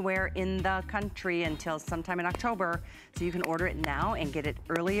anywhere in the country until sometime in October. So you can order it now and get it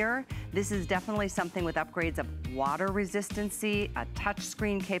earlier. This is definitely something with upgrades of water resistancy, a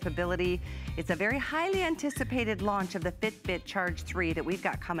touchscreen capability. It's a very highly anticipated launch of the Fitbit Charge 3 that we've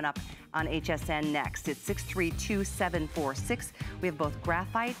got coming up on HSN next. It's 632746. We have both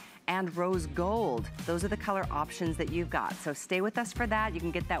graphite and rose gold. Those are the color options that you've got. So stay with us for that. You can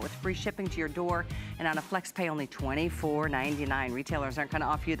get that with free shipping to your door, and on a flex pay only $24.99. Retailers aren't gonna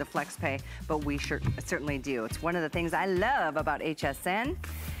offer you the flex pay, but we certainly do. It's one of the things I love about HSN.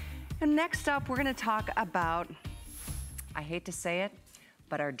 And next up, we're gonna talk about, I hate to say it,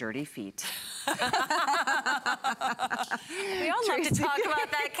 but our dirty feet. We all love to talk about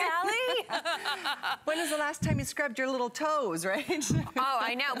that, Callie. When was the last time you scrubbed your little toes, right? Oh,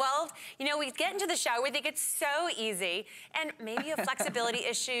 I know. Well, you know, we get into the shower, we think it's so easy. And maybe you have flexibility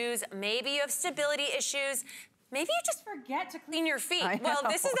issues, maybe you have stability issues, maybe you just forget to clean your feet. Well,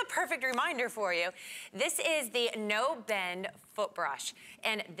 this is a perfect reminder for you. This is the No Bend Foot Brush,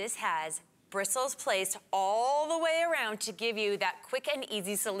 and this has bristles placed all the way around to give you that quick and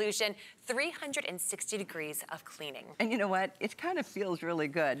easy solution, 360 degrees of cleaning. And you know what? It kind of feels really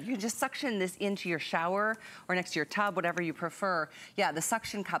good. You just suction this into your shower or next to your tub, whatever you prefer. Yeah, the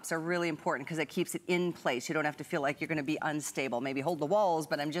suction cups are really important because it keeps it in place. You don't have to feel like you're gonna be unstable. Maybe hold the walls,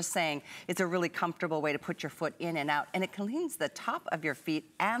 but I'm just saying it's a really comfortable way to put your foot in and out. And it cleans the top of your feet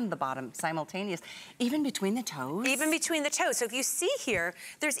and the bottom simultaneous, even between the toes. Even between the toes. So if you see here,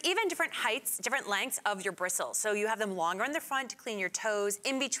 there's even different heights, different lengths of your bristles. So you have them longer in the front to clean your toes,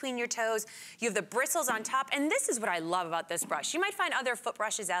 in between your toes, toes. You have the bristles on top, and this is what I love about this brush. You might find other foot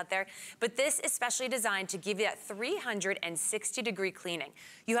brushes out there, but this is specially designed to give you that 360-degree cleaning.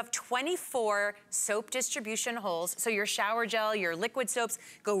 You have 24 soap distribution holes, so your shower gel, your liquid soaps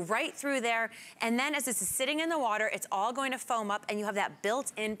go right through there, and then as this is sitting in the water, it's all going to foam up, and you have that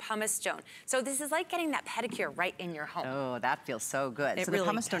built-in pumice stone. So this is like getting that pedicure right in your home. Oh, that feels so good. It so really the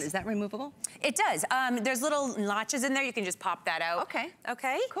pumice does. stone, is that removable? It does. There's little notches in there. You can just pop that out. Okay.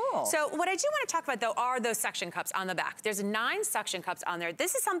 Okay? Cool. So what I do want to talk about, though, are those suction cups on the back. There's 9 suction cups on there.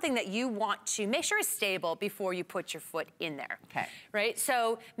 This is something that you want to make sure is stable before you put your foot in there. Okay. Right?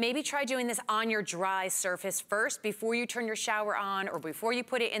 So maybe try doing this on your dry surface first before you turn your shower on or before you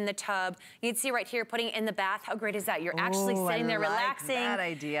put it in the tub. You can see right here, putting it in the bath. How great is that? You're actually sitting there relaxing. That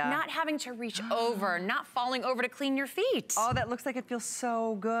idea. Not having to reach over, not falling over to clean your feet. Oh, that looks like it feels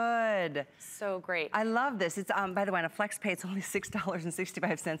so good. So great. I love this. It's, by the way, on a flex pay, it's only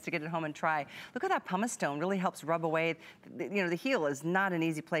 $6.65 to get it home and try. Look at that pumice stone. Really helps rub away. You know, the heel is not an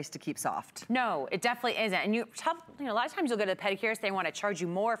easy place to keep soft. No, it definitely isn't. And a lot of times you'll go to the pedicurists, they want to charge you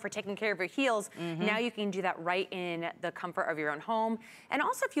more for taking care of your heels. Now you can do that right in the comfort of your own home. And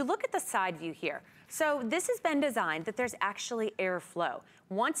also, if you look at the side view here, so this has been designed that there's actually airflow.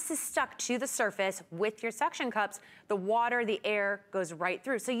 Once it's stuck to the surface with your suction cups, the water, the air goes right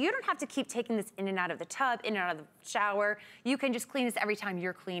through. So you don't have to keep taking this in and out of the tub, in and out of the shower. You can just clean this every time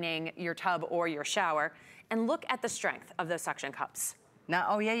you're cleaning your tub or your shower. And look at the strength of those suction cups. Now,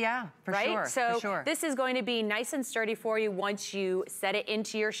 oh yeah, for right? sure, So for sure. This is going to be nice and sturdy for you once you set it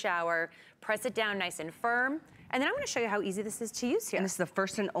into your shower, press it down nice and firm. And then I'm going to show you how easy this is to use here. And this is the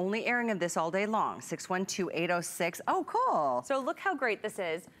first and only airing of this all day long, 612-806. Oh, cool. So look how great this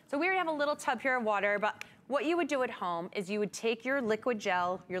is. So we already have a little tub here of water, but what you would do at home is you would take your liquid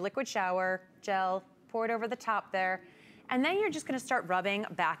gel, your liquid shower gel, pour it over the top there, and then you're just going to start rubbing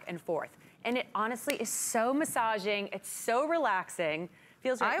back and forth. And it honestly is so massaging. It's so relaxing.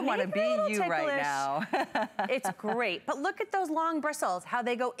 Feels right. I want to be you right now. It's great. But look at those long bristles, how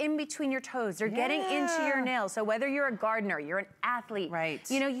they go in between your toes. They're getting into your nails. So whether you're a gardener, you're an athlete, right.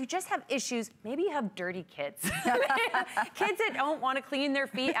 You know, you just have issues. Maybe you have dirty kids. Kids that don't want to clean their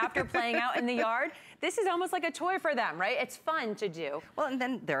feet after playing out in the yard. This is almost like a toy for them, right? It's fun to do. Well, and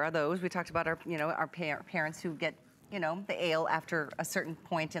then there are those, we talked about our, our parents who get the ail after a certain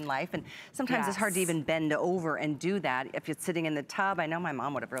point in life. And sometimes it's hard to even bend over and do that. If it's sitting in the tub, I know my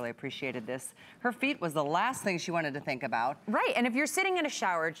mom would have really appreciated this. Her feet was the last thing she wanted to think about. Right, and if you're sitting in a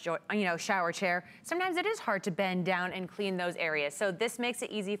shower chair, sometimes it is hard to bend down and clean those areas. So this makes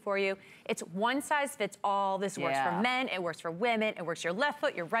it easy for you. It's one size fits all. This works for men, it works for women, it works your left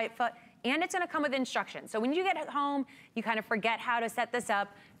foot, your right foot, and it's gonna come with instructions. So when you get home, you kind of forget how to set this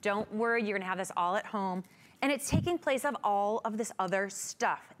up. Don't worry, you're gonna have this all at home. And it's taking place of all of this other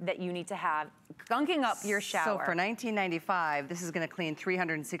stuff that you need to have, gunking up your shower. So for $19.95, this is gonna clean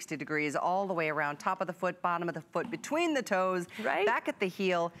 360 degrees all the way around, top of the foot, bottom of the foot, between the toes, back at the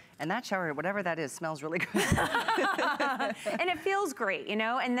heel, and that shower, whatever that is, smells really good. And it feels great,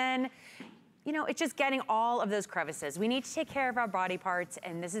 and then, it's just getting all of those crevices. We need to take care of our body parts,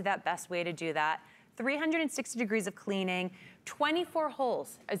 and this is that best way to do that. 360 degrees of cleaning, 24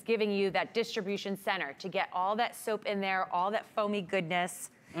 holes is giving you that distribution center to get all that soap in there, all that foamy goodness,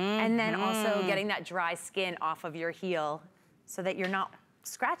 and then also getting that dry skin off of your heel so that you're not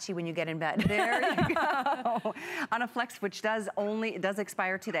scratchy when you get in bed. There you go. On a flex, which does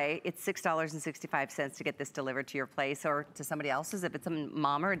expire today, it's $6.65 to get this delivered to your place or to somebody else's. If it's a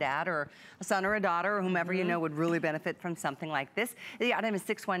mom or a dad or a son or a daughter or whomever you know would really benefit from something like this. The item is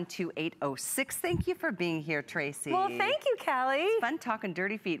 612-806. Thank you for being here, Tracy. Well, thank you, Callie. It's fun talking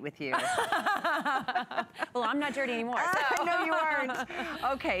dirty feet with you. Well, I'm not dirty anymore. So. No, you aren't.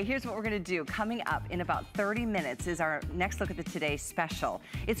 Okay, here's what we're gonna do. Coming up in about 30 minutes is our next look at the Today Special.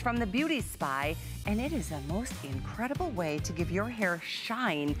 It's from the Beauty Spy, and it is the most incredible way to give your hair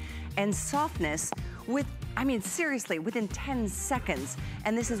shine and softness with, seriously, within 10 seconds.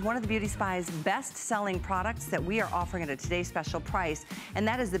 And this is one of the Beauty Spy's best-selling products that we are offering at a Today Special price, and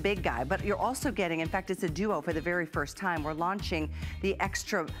that is the big guy. But you're also getting, in fact, it's a duo for the very first time. We're launching the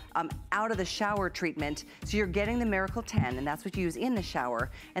extra out-of-the-shower treatment. So you're getting the Miracle 10, and that's what you use in the shower.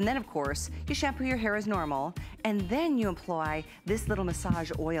 And then, of course, you shampoo your hair as normal, and then you apply this little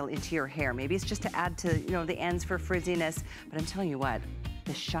massage oil into your hair. Maybe it's just to add to, the ends for frizziness, but I'm telling you what,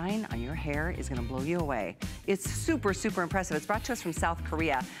 the shine on your hair is gonna blow you away. It's super, super impressive. It's brought to us from South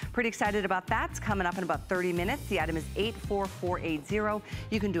Korea. Pretty excited about that. It's coming up in about 30 minutes. The item is 84480.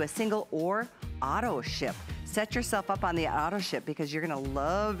 You can do a single or auto ship. set yourself up on the auto ship because you're gonna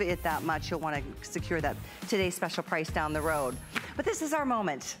love it that much. You'll wanna secure that today's special price down the road. But this is our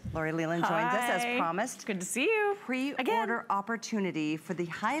moment. Lori Leland joins us as promised. Good to see you. Pre-order opportunity for the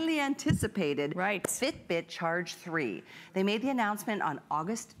highly anticipated Fitbit Charge 3. They made the announcement on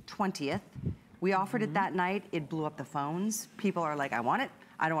August 20th. We offered it that night. It blew up the phones. People are like, I want it.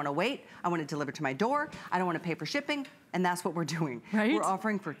 I don't want to wait. I want it delivered to my door. I don't want to pay for shipping. And that's what we're doing. Right? We're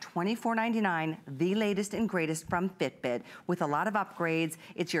offering for $24.99 the latest and greatest from Fitbit with a lot of upgrades.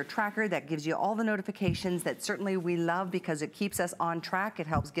 It's your tracker that gives you all the notifications that certainly we love because it keeps us on track. It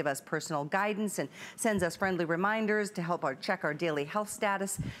helps give us personal guidance and sends us friendly reminders to help check our daily health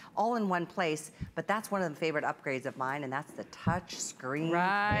status all in one place. But that's one of the favorite upgrades of mine, and that's the touch screen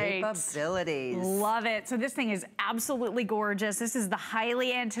capabilities. Love it. So this thing is absolutely gorgeous. This is the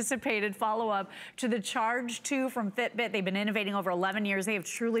highly anticipated follow-up to the Charge 2 from Fitbit. They've been innovating over 11 years. They have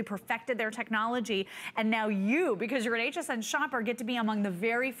truly perfected their technology. And now you, because you're an HSN shopper, get to be among the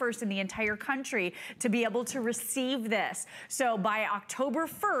very first in the entire country to be able to receive this. So by October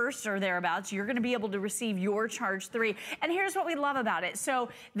 1st or thereabouts, you're gonna be able to receive your Charge 3. And here's what we love about it. So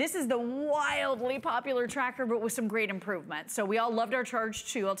this is the wildly popular tracker, but with some great improvements. So we all loved our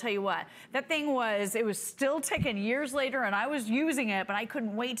Charge 2. I'll tell you what, that thing it was still ticking years later, and I was using it, but I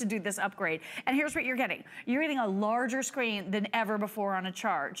couldn't wait to do this upgrade. And here's what you're getting. You're getting a larger screen than ever before on a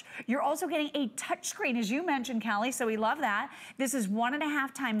Charge. You're also getting a touch screen, as you mentioned, Callie, so we love that. This is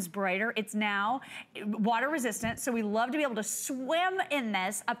 1.5 times brighter. It's now water resistant, so we love to be able to swim in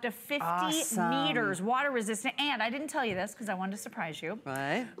this up to 50 meters water resistant. And I didn't tell you this because I wanted to surprise you.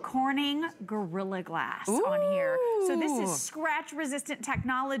 Corning Gorilla Glass on here. So this is scratch resistant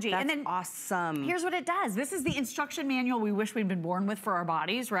technology. That's and then awesome. Here's what it does. This is the instruction manual we wish we'd been born with for our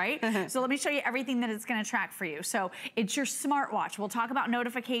bodies, right? So let me show you everything that it's gonna track for you. So it's your smartwatch. We'll talk about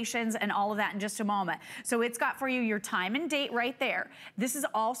notifications and all of that in just a moment. So it's got for you your time and date right there. This is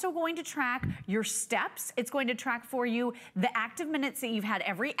also going to track your steps. It's going to track for you the active minutes that you've had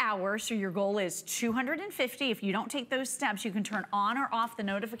every hour. So your goal is 250. If you don't take those steps, you can turn on or off the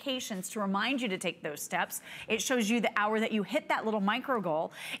notifications to remind you to take those steps. It shows you the hour that you hit that little micro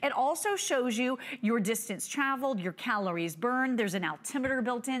goal. It also shows you your distance traveled, your calories burned. There's an altimeter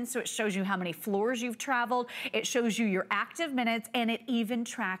built in, so it shows you how many floors you've traveled. It shows you your active minutes, and it even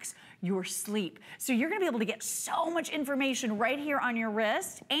tracks your sleep. So you're gonna be able to get so much information right here on your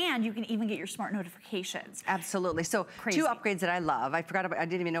wrist, and you can even get your smart notifications. Absolutely. So two upgrades that I love. I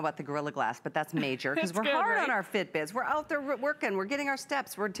didn't even know about the Gorilla Glass, but that's major because we're hard on our Fitbits. We're out there working, we're getting our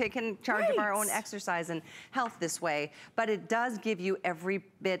steps, we're taking charge of our own exercise and health this way. But it does give you every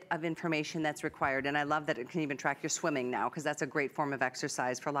bit of information that's required, and I love that it can even track your swimming now because that's a great form of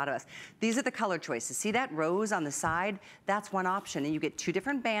exercise for a lot of us. These are the color choices. See that rose on the side? That's one option, and you get two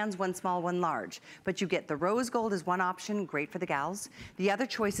different bands, one small, one large. But you get the rose gold is one option, great for the gals. The other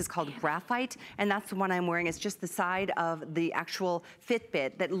choice is called graphite, and that's the one I'm wearing. It's just the side of the actual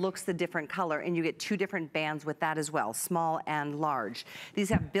Fitbit that looks the different color, and you get two different bands with that as well, small and large. These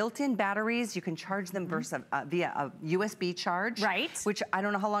have built-in batteries. You can charge them via a USB charge, which I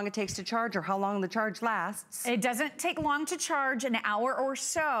don't know how long it takes to charge or how long the charge lasts. It doesn't take long to charge, an hour or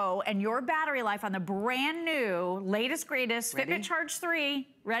so, and your battery life on the brand new, latest, greatest Fitbit Charge 3,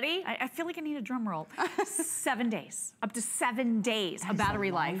 ready? I feel like I need a drum roll. 7 days, up to 7 days of battery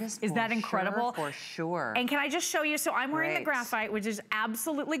life. Is that incredible? For sure. And can I just show you, so I'm wearing the graphite, which is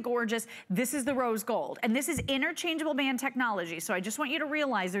absolutely gorgeous. This is the rose gold, and this is interchangeable band technology. So I just want you to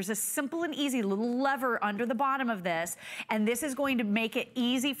realize there's a simple and easy little lever under the bottom of this, and this is going to make it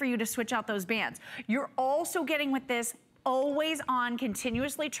easy for you to switch out those bands. You're also getting with this always on,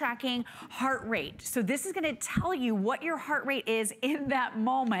 continuously tracking heart rate. So this is gonna tell you what your heart rate is in that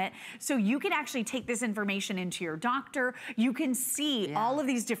moment. So you can actually take this information into your doctor. You can see all of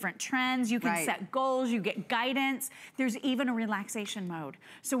these different trends. You can set goals, you get guidance. There's even a relaxation mode.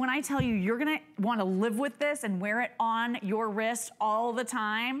 So when I tell you you're gonna wanna live with this and wear it on your wrist all the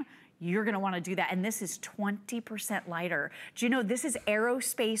time, you're gonna wanna do that. And this is 20% lighter. Do you know this is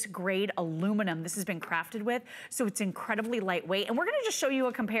aerospace grade aluminum this has been crafted with, so it's incredibly lightweight. And we're gonna just show you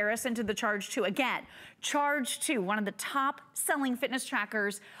a comparison to the Charge 2. Again, Charge 2, one of the top selling fitness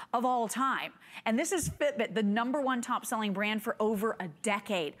trackers of all time. And this is Fitbit, the #1 top selling brand for over a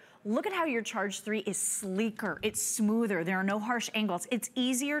decade. Look at how your Charge 3 is sleeker, it's smoother, there are no harsh angles, it's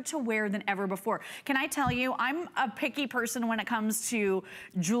easier to wear than ever before. Can I tell you, I'm a picky person when it comes to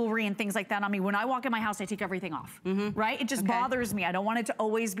jewelry and things like that on me. When I walk in my house, I take everything off, right? It just bothers me. I don't want it to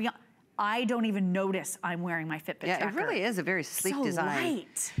always be on. I don't even notice I'm wearing my Fitbit tracker. It really is a very sleek design.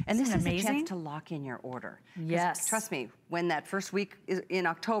 Light. And this is amazing? a chance to lock in your order. Yes. Trust me, when that first week in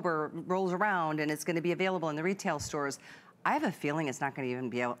October rolls around and it's going to be available in the retail stores, I have a feeling it's not going to even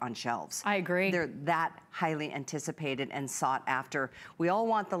be out on shelves. I agree. They're that highly anticipated and sought after. We all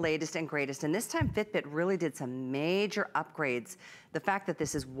want the latest and greatest, and this time Fitbit really did some major upgrades. The fact that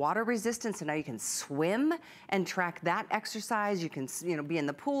this is water resistant, so now you can swim and track that exercise. You can, be in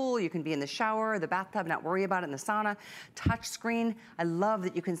the pool, you can be in the shower, the bathtub, not worry about it in the sauna. Touch screen. I love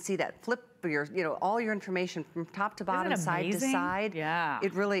that you can see that flip your, all your information from top to bottom, side to side. Yeah.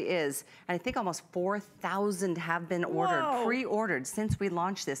 It really is. And I think almost 4,000 have been ordered, pre-ordered since we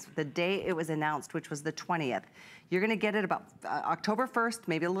launched this, the day it was announced, which was the 20th. You're gonna get it about October 1st,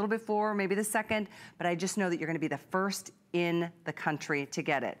 maybe a little before, maybe the 2nd, but I just know that you're gonna be the first in the country to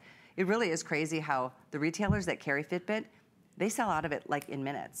get it. It really is crazy how the retailers that carry Fitbit, they sell out of it like in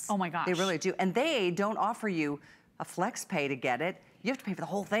minutes. Oh my gosh. They really do. And they don't offer you a flex pay to get it. You have to pay for the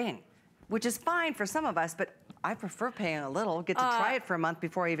whole thing, which is fine for some of us, but I prefer paying a little, get to try it for a month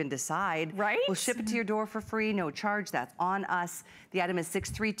before I even decide. Right? We'll ship it to your door for free, no charge, that's on us. The item is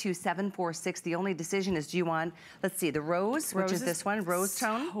 632746. The only decision is, do you want, let's see, the rose, which is this one, rose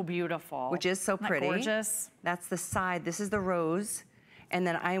tone. So beautiful. Which is so pretty. Isn't that gorgeous? That's the side, this is the rose. And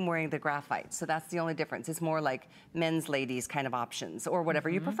then I am wearing the graphite, so that's the only difference. It's more like men's, ladies kind of options, or whatever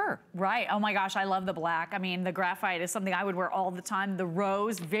you prefer. Right, oh my gosh, I love the black. I mean, the graphite is something I would wear all the time. The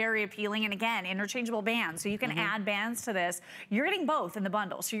rose, very appealing, and again, interchangeable bands, so you can add bands to this. You're getting both in the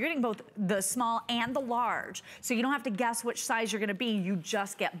bundle, so you're getting both the small and the large, so you don't have to guess which size you're gonna be, you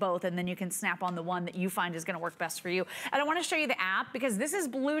just get both, and then you can snap on the one that you find is gonna work best for you. And I wanna show you the app, because this is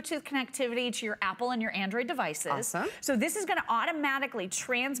Bluetooth connectivity to your Apple and your Android devices. Awesome. So this is gonna automatically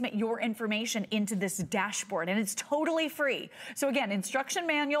transmit your information into this dashboard, and it's totally free. So again, instruction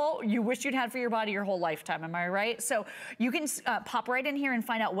manual you wish you'd had for your body your whole lifetime, am I right? So you can pop right in here and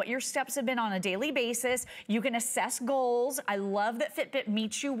find out what your steps have been on a daily basis. You can assess goals. I love that Fitbit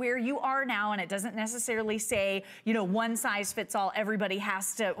meets you where you are now, and it doesn't necessarily say, one size fits all, everybody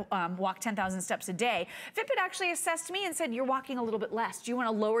has to walk 10,000 steps a day. Fitbit actually assessed me and said, you're walking a little bit less. Do you want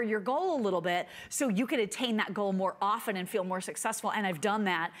to lower your goal a little bit so you can attain that goal more often and feel more successful? And I've done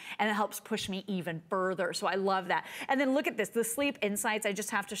that, and it helps push me even further. So I love that. And then look at this, the sleep insights. I just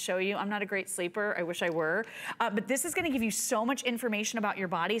have to show you. I'm not a great sleeper. I wish I were. But this is going to give you so much information about your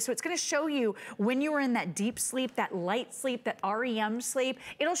body. So it's going to show you when you were in that deep sleep, that light sleep, that REM sleep.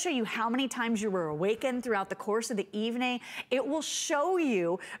 It'll show you how many times you were awakened throughout the course of the evening. It will show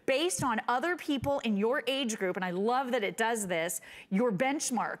you, based on other people in your age group, and I love that it does this, your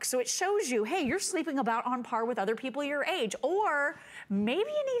benchmark. So it shows you, hey, you're sleeping about on par with other people your age, or maybe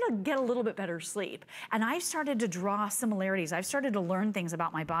you need to get a little bit better sleep. And I've started to draw similarities. I've started to learn things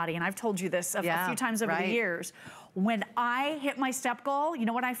about my body, and I've told you this a few times over the years. When I hit my step goal, you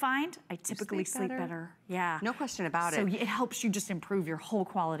know what I find? I typically sleep better. Yeah. No question about it. So it helps you just improve your whole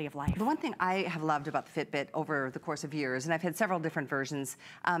quality of life. The one thing I have loved about the Fitbit over the course of years, and I've had several different versions,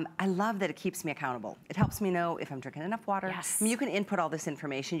 I love that it keeps me accountable. It helps me know if I'm drinking enough water. Yes. I mean, you can input all this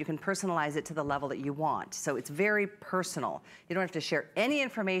information. You can personalize it to the level that you want. So it's very personal. You don't have to share any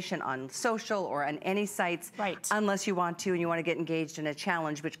information on social or on any sites unless you want to, and you want to get engaged in a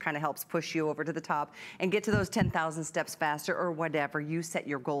challenge, which kind of helps push you over to the top and get to those 10,000 steps faster, or whatever you set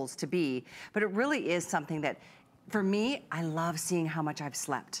your goals to be. But it really is something that, for me, I love seeing how much I've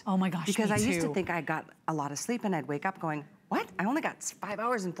slept. Oh my gosh, because me I used too. to think I got a lot of sleep, and I'd wake up going, what? I only got 5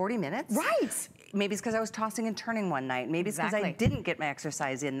 hours and 40 minutes? Right. Maybe it's because I was tossing and turning one night. Maybe it's because I didn't get my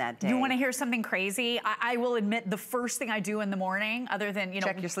exercise in that day. You want to hear something crazy? I will admit, the first thing I do in the morning, other than,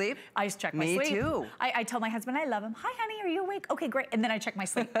 check your sleep? I check my sleep. Me too. I tell my husband I love him. Hi, honey, are you awake? Okay, great. And then I check my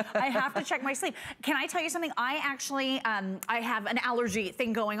sleep. I have to check my sleep. Can I tell you something? I actually, I have an allergy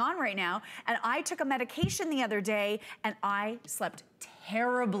thing going on right now, and I took a medication the other day, and I slept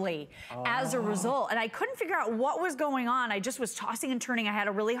terribly as a result. And I couldn't figure out what was going on. I just was tossing and turning. I had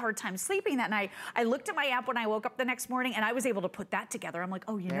a really hard time sleeping that night. I looked at my app when I woke up the next morning, and I was able to put that together. I'm like,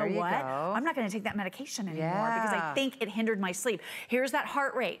 oh, you know what? I'm not going to take that medication anymore because I think it hindered my sleep. Here's that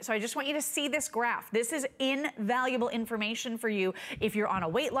heart rate. So I just want you to see this graph. This is invaluable information for you if you're on a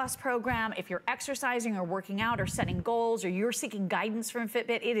weight loss program, if you're exercising or working out or setting goals, or you're seeking guidance from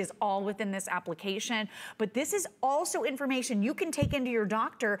Fitbit. It is all within this application. But this is also information you can take into to your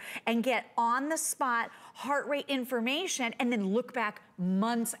doctor and get on the spot heart rate information and then look back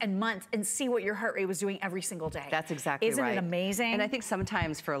months and months and see what your heart rate was doing every single day. That's exactly right. Isn't it amazing? And I think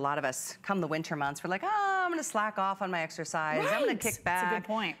sometimes for a lot of us, come the winter months, we're like, oh, I'm gonna slack off on my exercise. Right. I'm gonna kick back. That's a good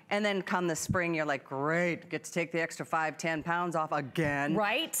point. And then come the spring, you're like, great, get to take the extra 5, 10 pounds off again.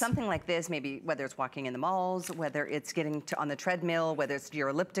 Right. Something like this, maybe whether it's walking in the malls, whether it's getting on the treadmill, whether it's your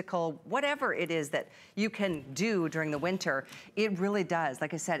elliptical, whatever it is that you can do during the winter, it really does.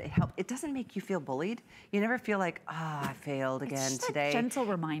 Like I said, it doesn't make you feel bullied. You never feel like, I failed again just today. A gentle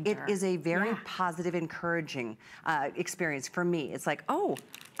reminder. It is a very positive, encouraging experience for me. It's like, oh,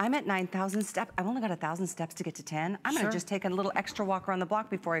 I'm at 9,000 steps. I've only got 1,000 steps to get to 10. I'm gonna just take a little extra walk around the block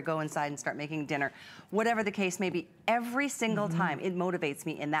before I go inside and start making dinner. Whatever the case may be, every single time it motivates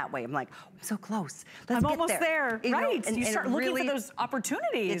me in that way. I'm like, I'm so close. Let's I'm get almost there. You know, right. and you start looking really, for those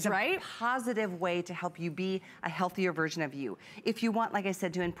opportunities, it's right? a positive way to help you be a healthier version of you. If you want, like I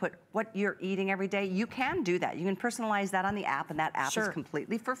said, to input what you're eating every day, you can do that. You can personalize that on the app, and that app is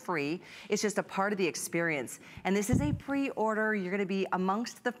completely for free. It's just a part of the experience. And this is a pre-order. You're gonna be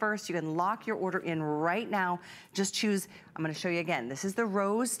amongst the first. You can lock your order in right now. Just choose, I'm gonna show you again. This is the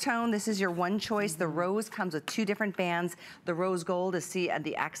rose tone. This is your one choice. The rose comes with 2 different bands. The rose gold is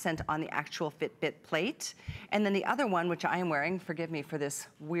the accent on the actual Fitbit plate. And then the other one, which I am wearing, forgive me for this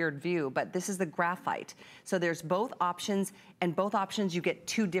weird view, but this is the graphite. So there's both options, and both options you get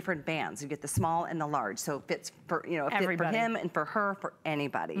 2 different bands. You get the small and the large. So it fits for, you know, it fits for him and for her, for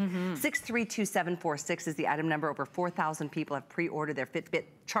anybody. 632746 is the item number. Over 4,000 people have pre-ordered their Fitbit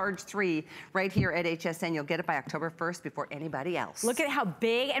Charge 3 right here at HSN. You'll get it by October 1st before anybody else. Look at how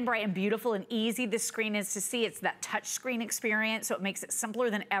big and bright and beautiful and easy this screen is to see. It's that touch screen experience, so it makes it simpler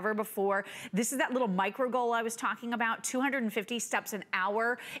than ever before. This is that little micro goal I was talking about, 250 steps an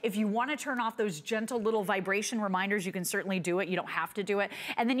hour. If you want to turn off those gentle little vibration reminders, you can certainly do it. You don't have to do it.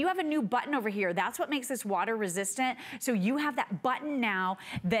 And then you have a new button over here. That's what makes this water resistant. So you have that button now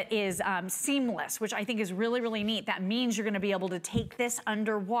that is seamless, which I think is really, really neat. That means you're going to be able to take this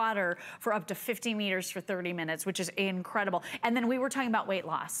underwater for up to 50 meters for 30 minutes, which is incredible. And then we were talking about weight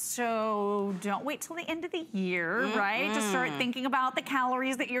loss. So don't wait till the end of the year, right? To start thinking about the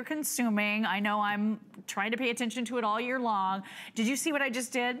calories that you're consuming. I know I'm trying to pay attention to it all year long. Did you see what I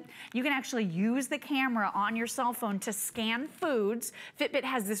just did? You can actually use the camera on your cell phone to scan foods. Fitbit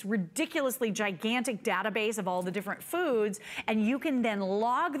has this ridiculously gigantic database of all the different foods, and you can then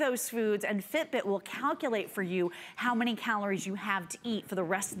log those foods, and Fitbit will calculate for you how many calories you have to eat for the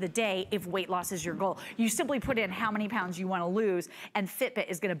rest of the day if weight loss is your goal. You simply put in how many pounds you want to lose, and Fitbit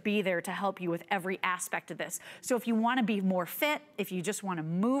is going to be there to help you with every aspect of this. So if you want to be more fit, if you just want to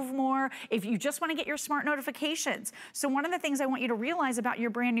move more, if you just want to get your smart notifications. So one of the things I want you to realize about your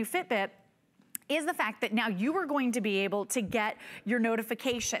brand new Fitbit is the fact that now you are going to be able to get your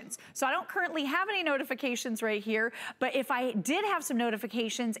notifications. So I don't currently have any notifications right here, but if I did have some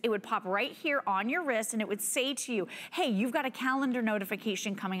notifications, it would pop right here on your wrist and it would say to you, hey, you've got a calendar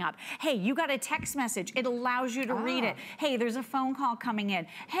notification coming up. Hey, you got a text message. It allows you to read it. Hey, there's a phone call coming in.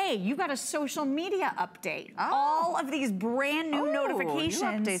 Hey, you got a social media update. All of these brand new notifications. New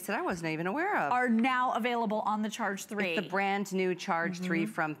updates that I wasn't even aware of. Are now available on the Charge 3. It's the brand new Charge 3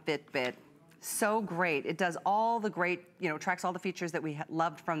 from Fitbit. So great. It does all the great, you know, tracks all the features that we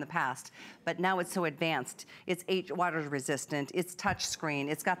loved from the past, but now it's so advanced. It's water resistant, it's touch screen,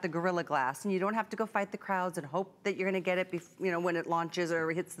 it's got the Gorilla Glass, and you don't have to go fight the crowds and hope that you're gonna get it you know, when it launches or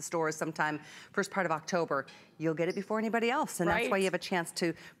hits the stores sometime first part of October. You'll get it before anybody else, and that's why you have a chance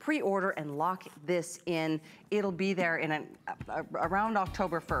to pre-order and lock this in. It'll be there in around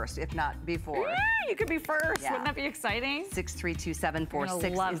October 1st, if not before. Yeah, you could be first. Wouldn't that be exciting?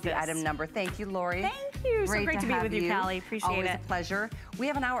 632746 is the item number. Thank you, Lori. Thank you. So great to be with you, Callie. Appreciate it. Always a pleasure. We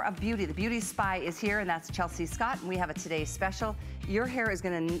have an hour of beauty. The Beauty Spy is here, and that's Chelsea Scott, and we have a Today's Special. Your hair is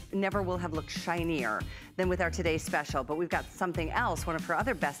gonna never will have looked shinier than with our Today's Special, but we've got something else, one of her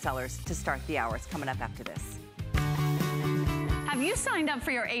other bestsellers, to start the hour. It's coming up after this. Have you signed up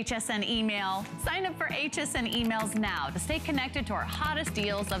for your HSN email? Sign up for HSN emails now to stay connected to our hottest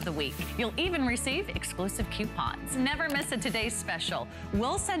deals of the week. You'll even receive exclusive coupons. Never miss a Today's Special.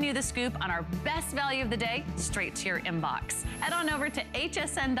 We'll send you the scoop on our best value of the day straight to your inbox. Head on over to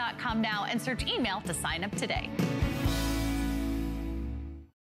hsn.com now and search email to sign up today.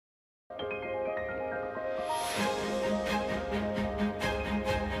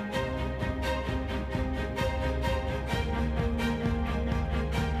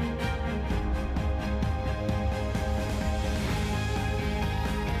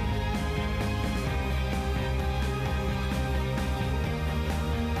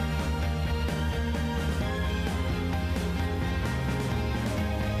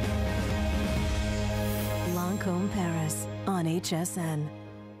 Lancôme, Paris on HSN.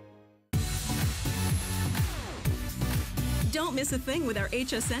 Don't miss a thing with our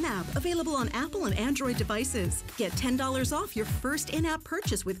HSN app, available on Apple and Android devices. Get $10 off your first in-app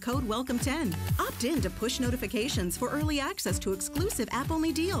purchase with code WELCOME10. Opt in to push notifications for early access to exclusive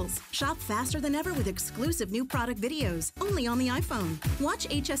app-only deals. Shop faster than ever with exclusive new product videos, only on the iPhone. Watch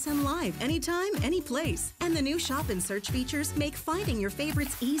HSN live anytime, any place. And the new shop and search features make finding your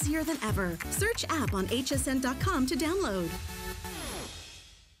favorites easier than ever. Search app on hsn.com to download.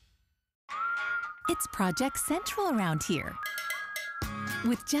 It's Project Central around here.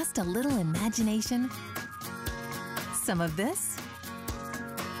 With just a little imagination, some of this,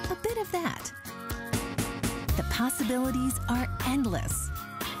 a bit of that. The possibilities are endless.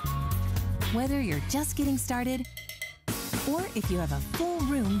 Whether you're just getting started, or if you have a full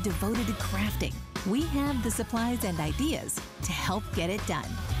room devoted to crafting, we have the supplies and ideas to help get it done.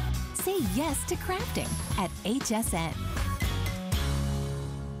 Say yes to crafting at HSN.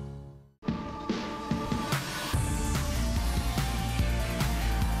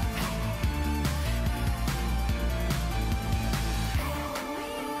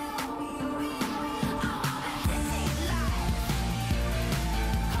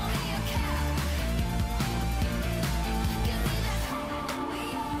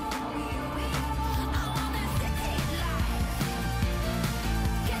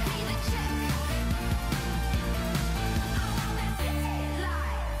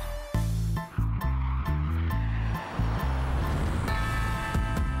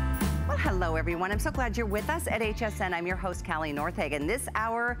 Hello, everyone. I'm so glad you're with us at HSN. I'm your host, Callie Northagen. This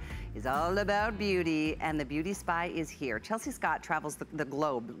hour is all about beauty, and the Beauty Spy is here. Chelsea Scott travels the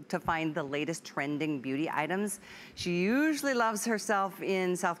globe to find the latest trending beauty items. She usually loves herself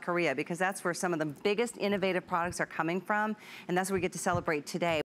in South Korea because that's where some of the biggest innovative products are coming from, and that's what we get to celebrate today.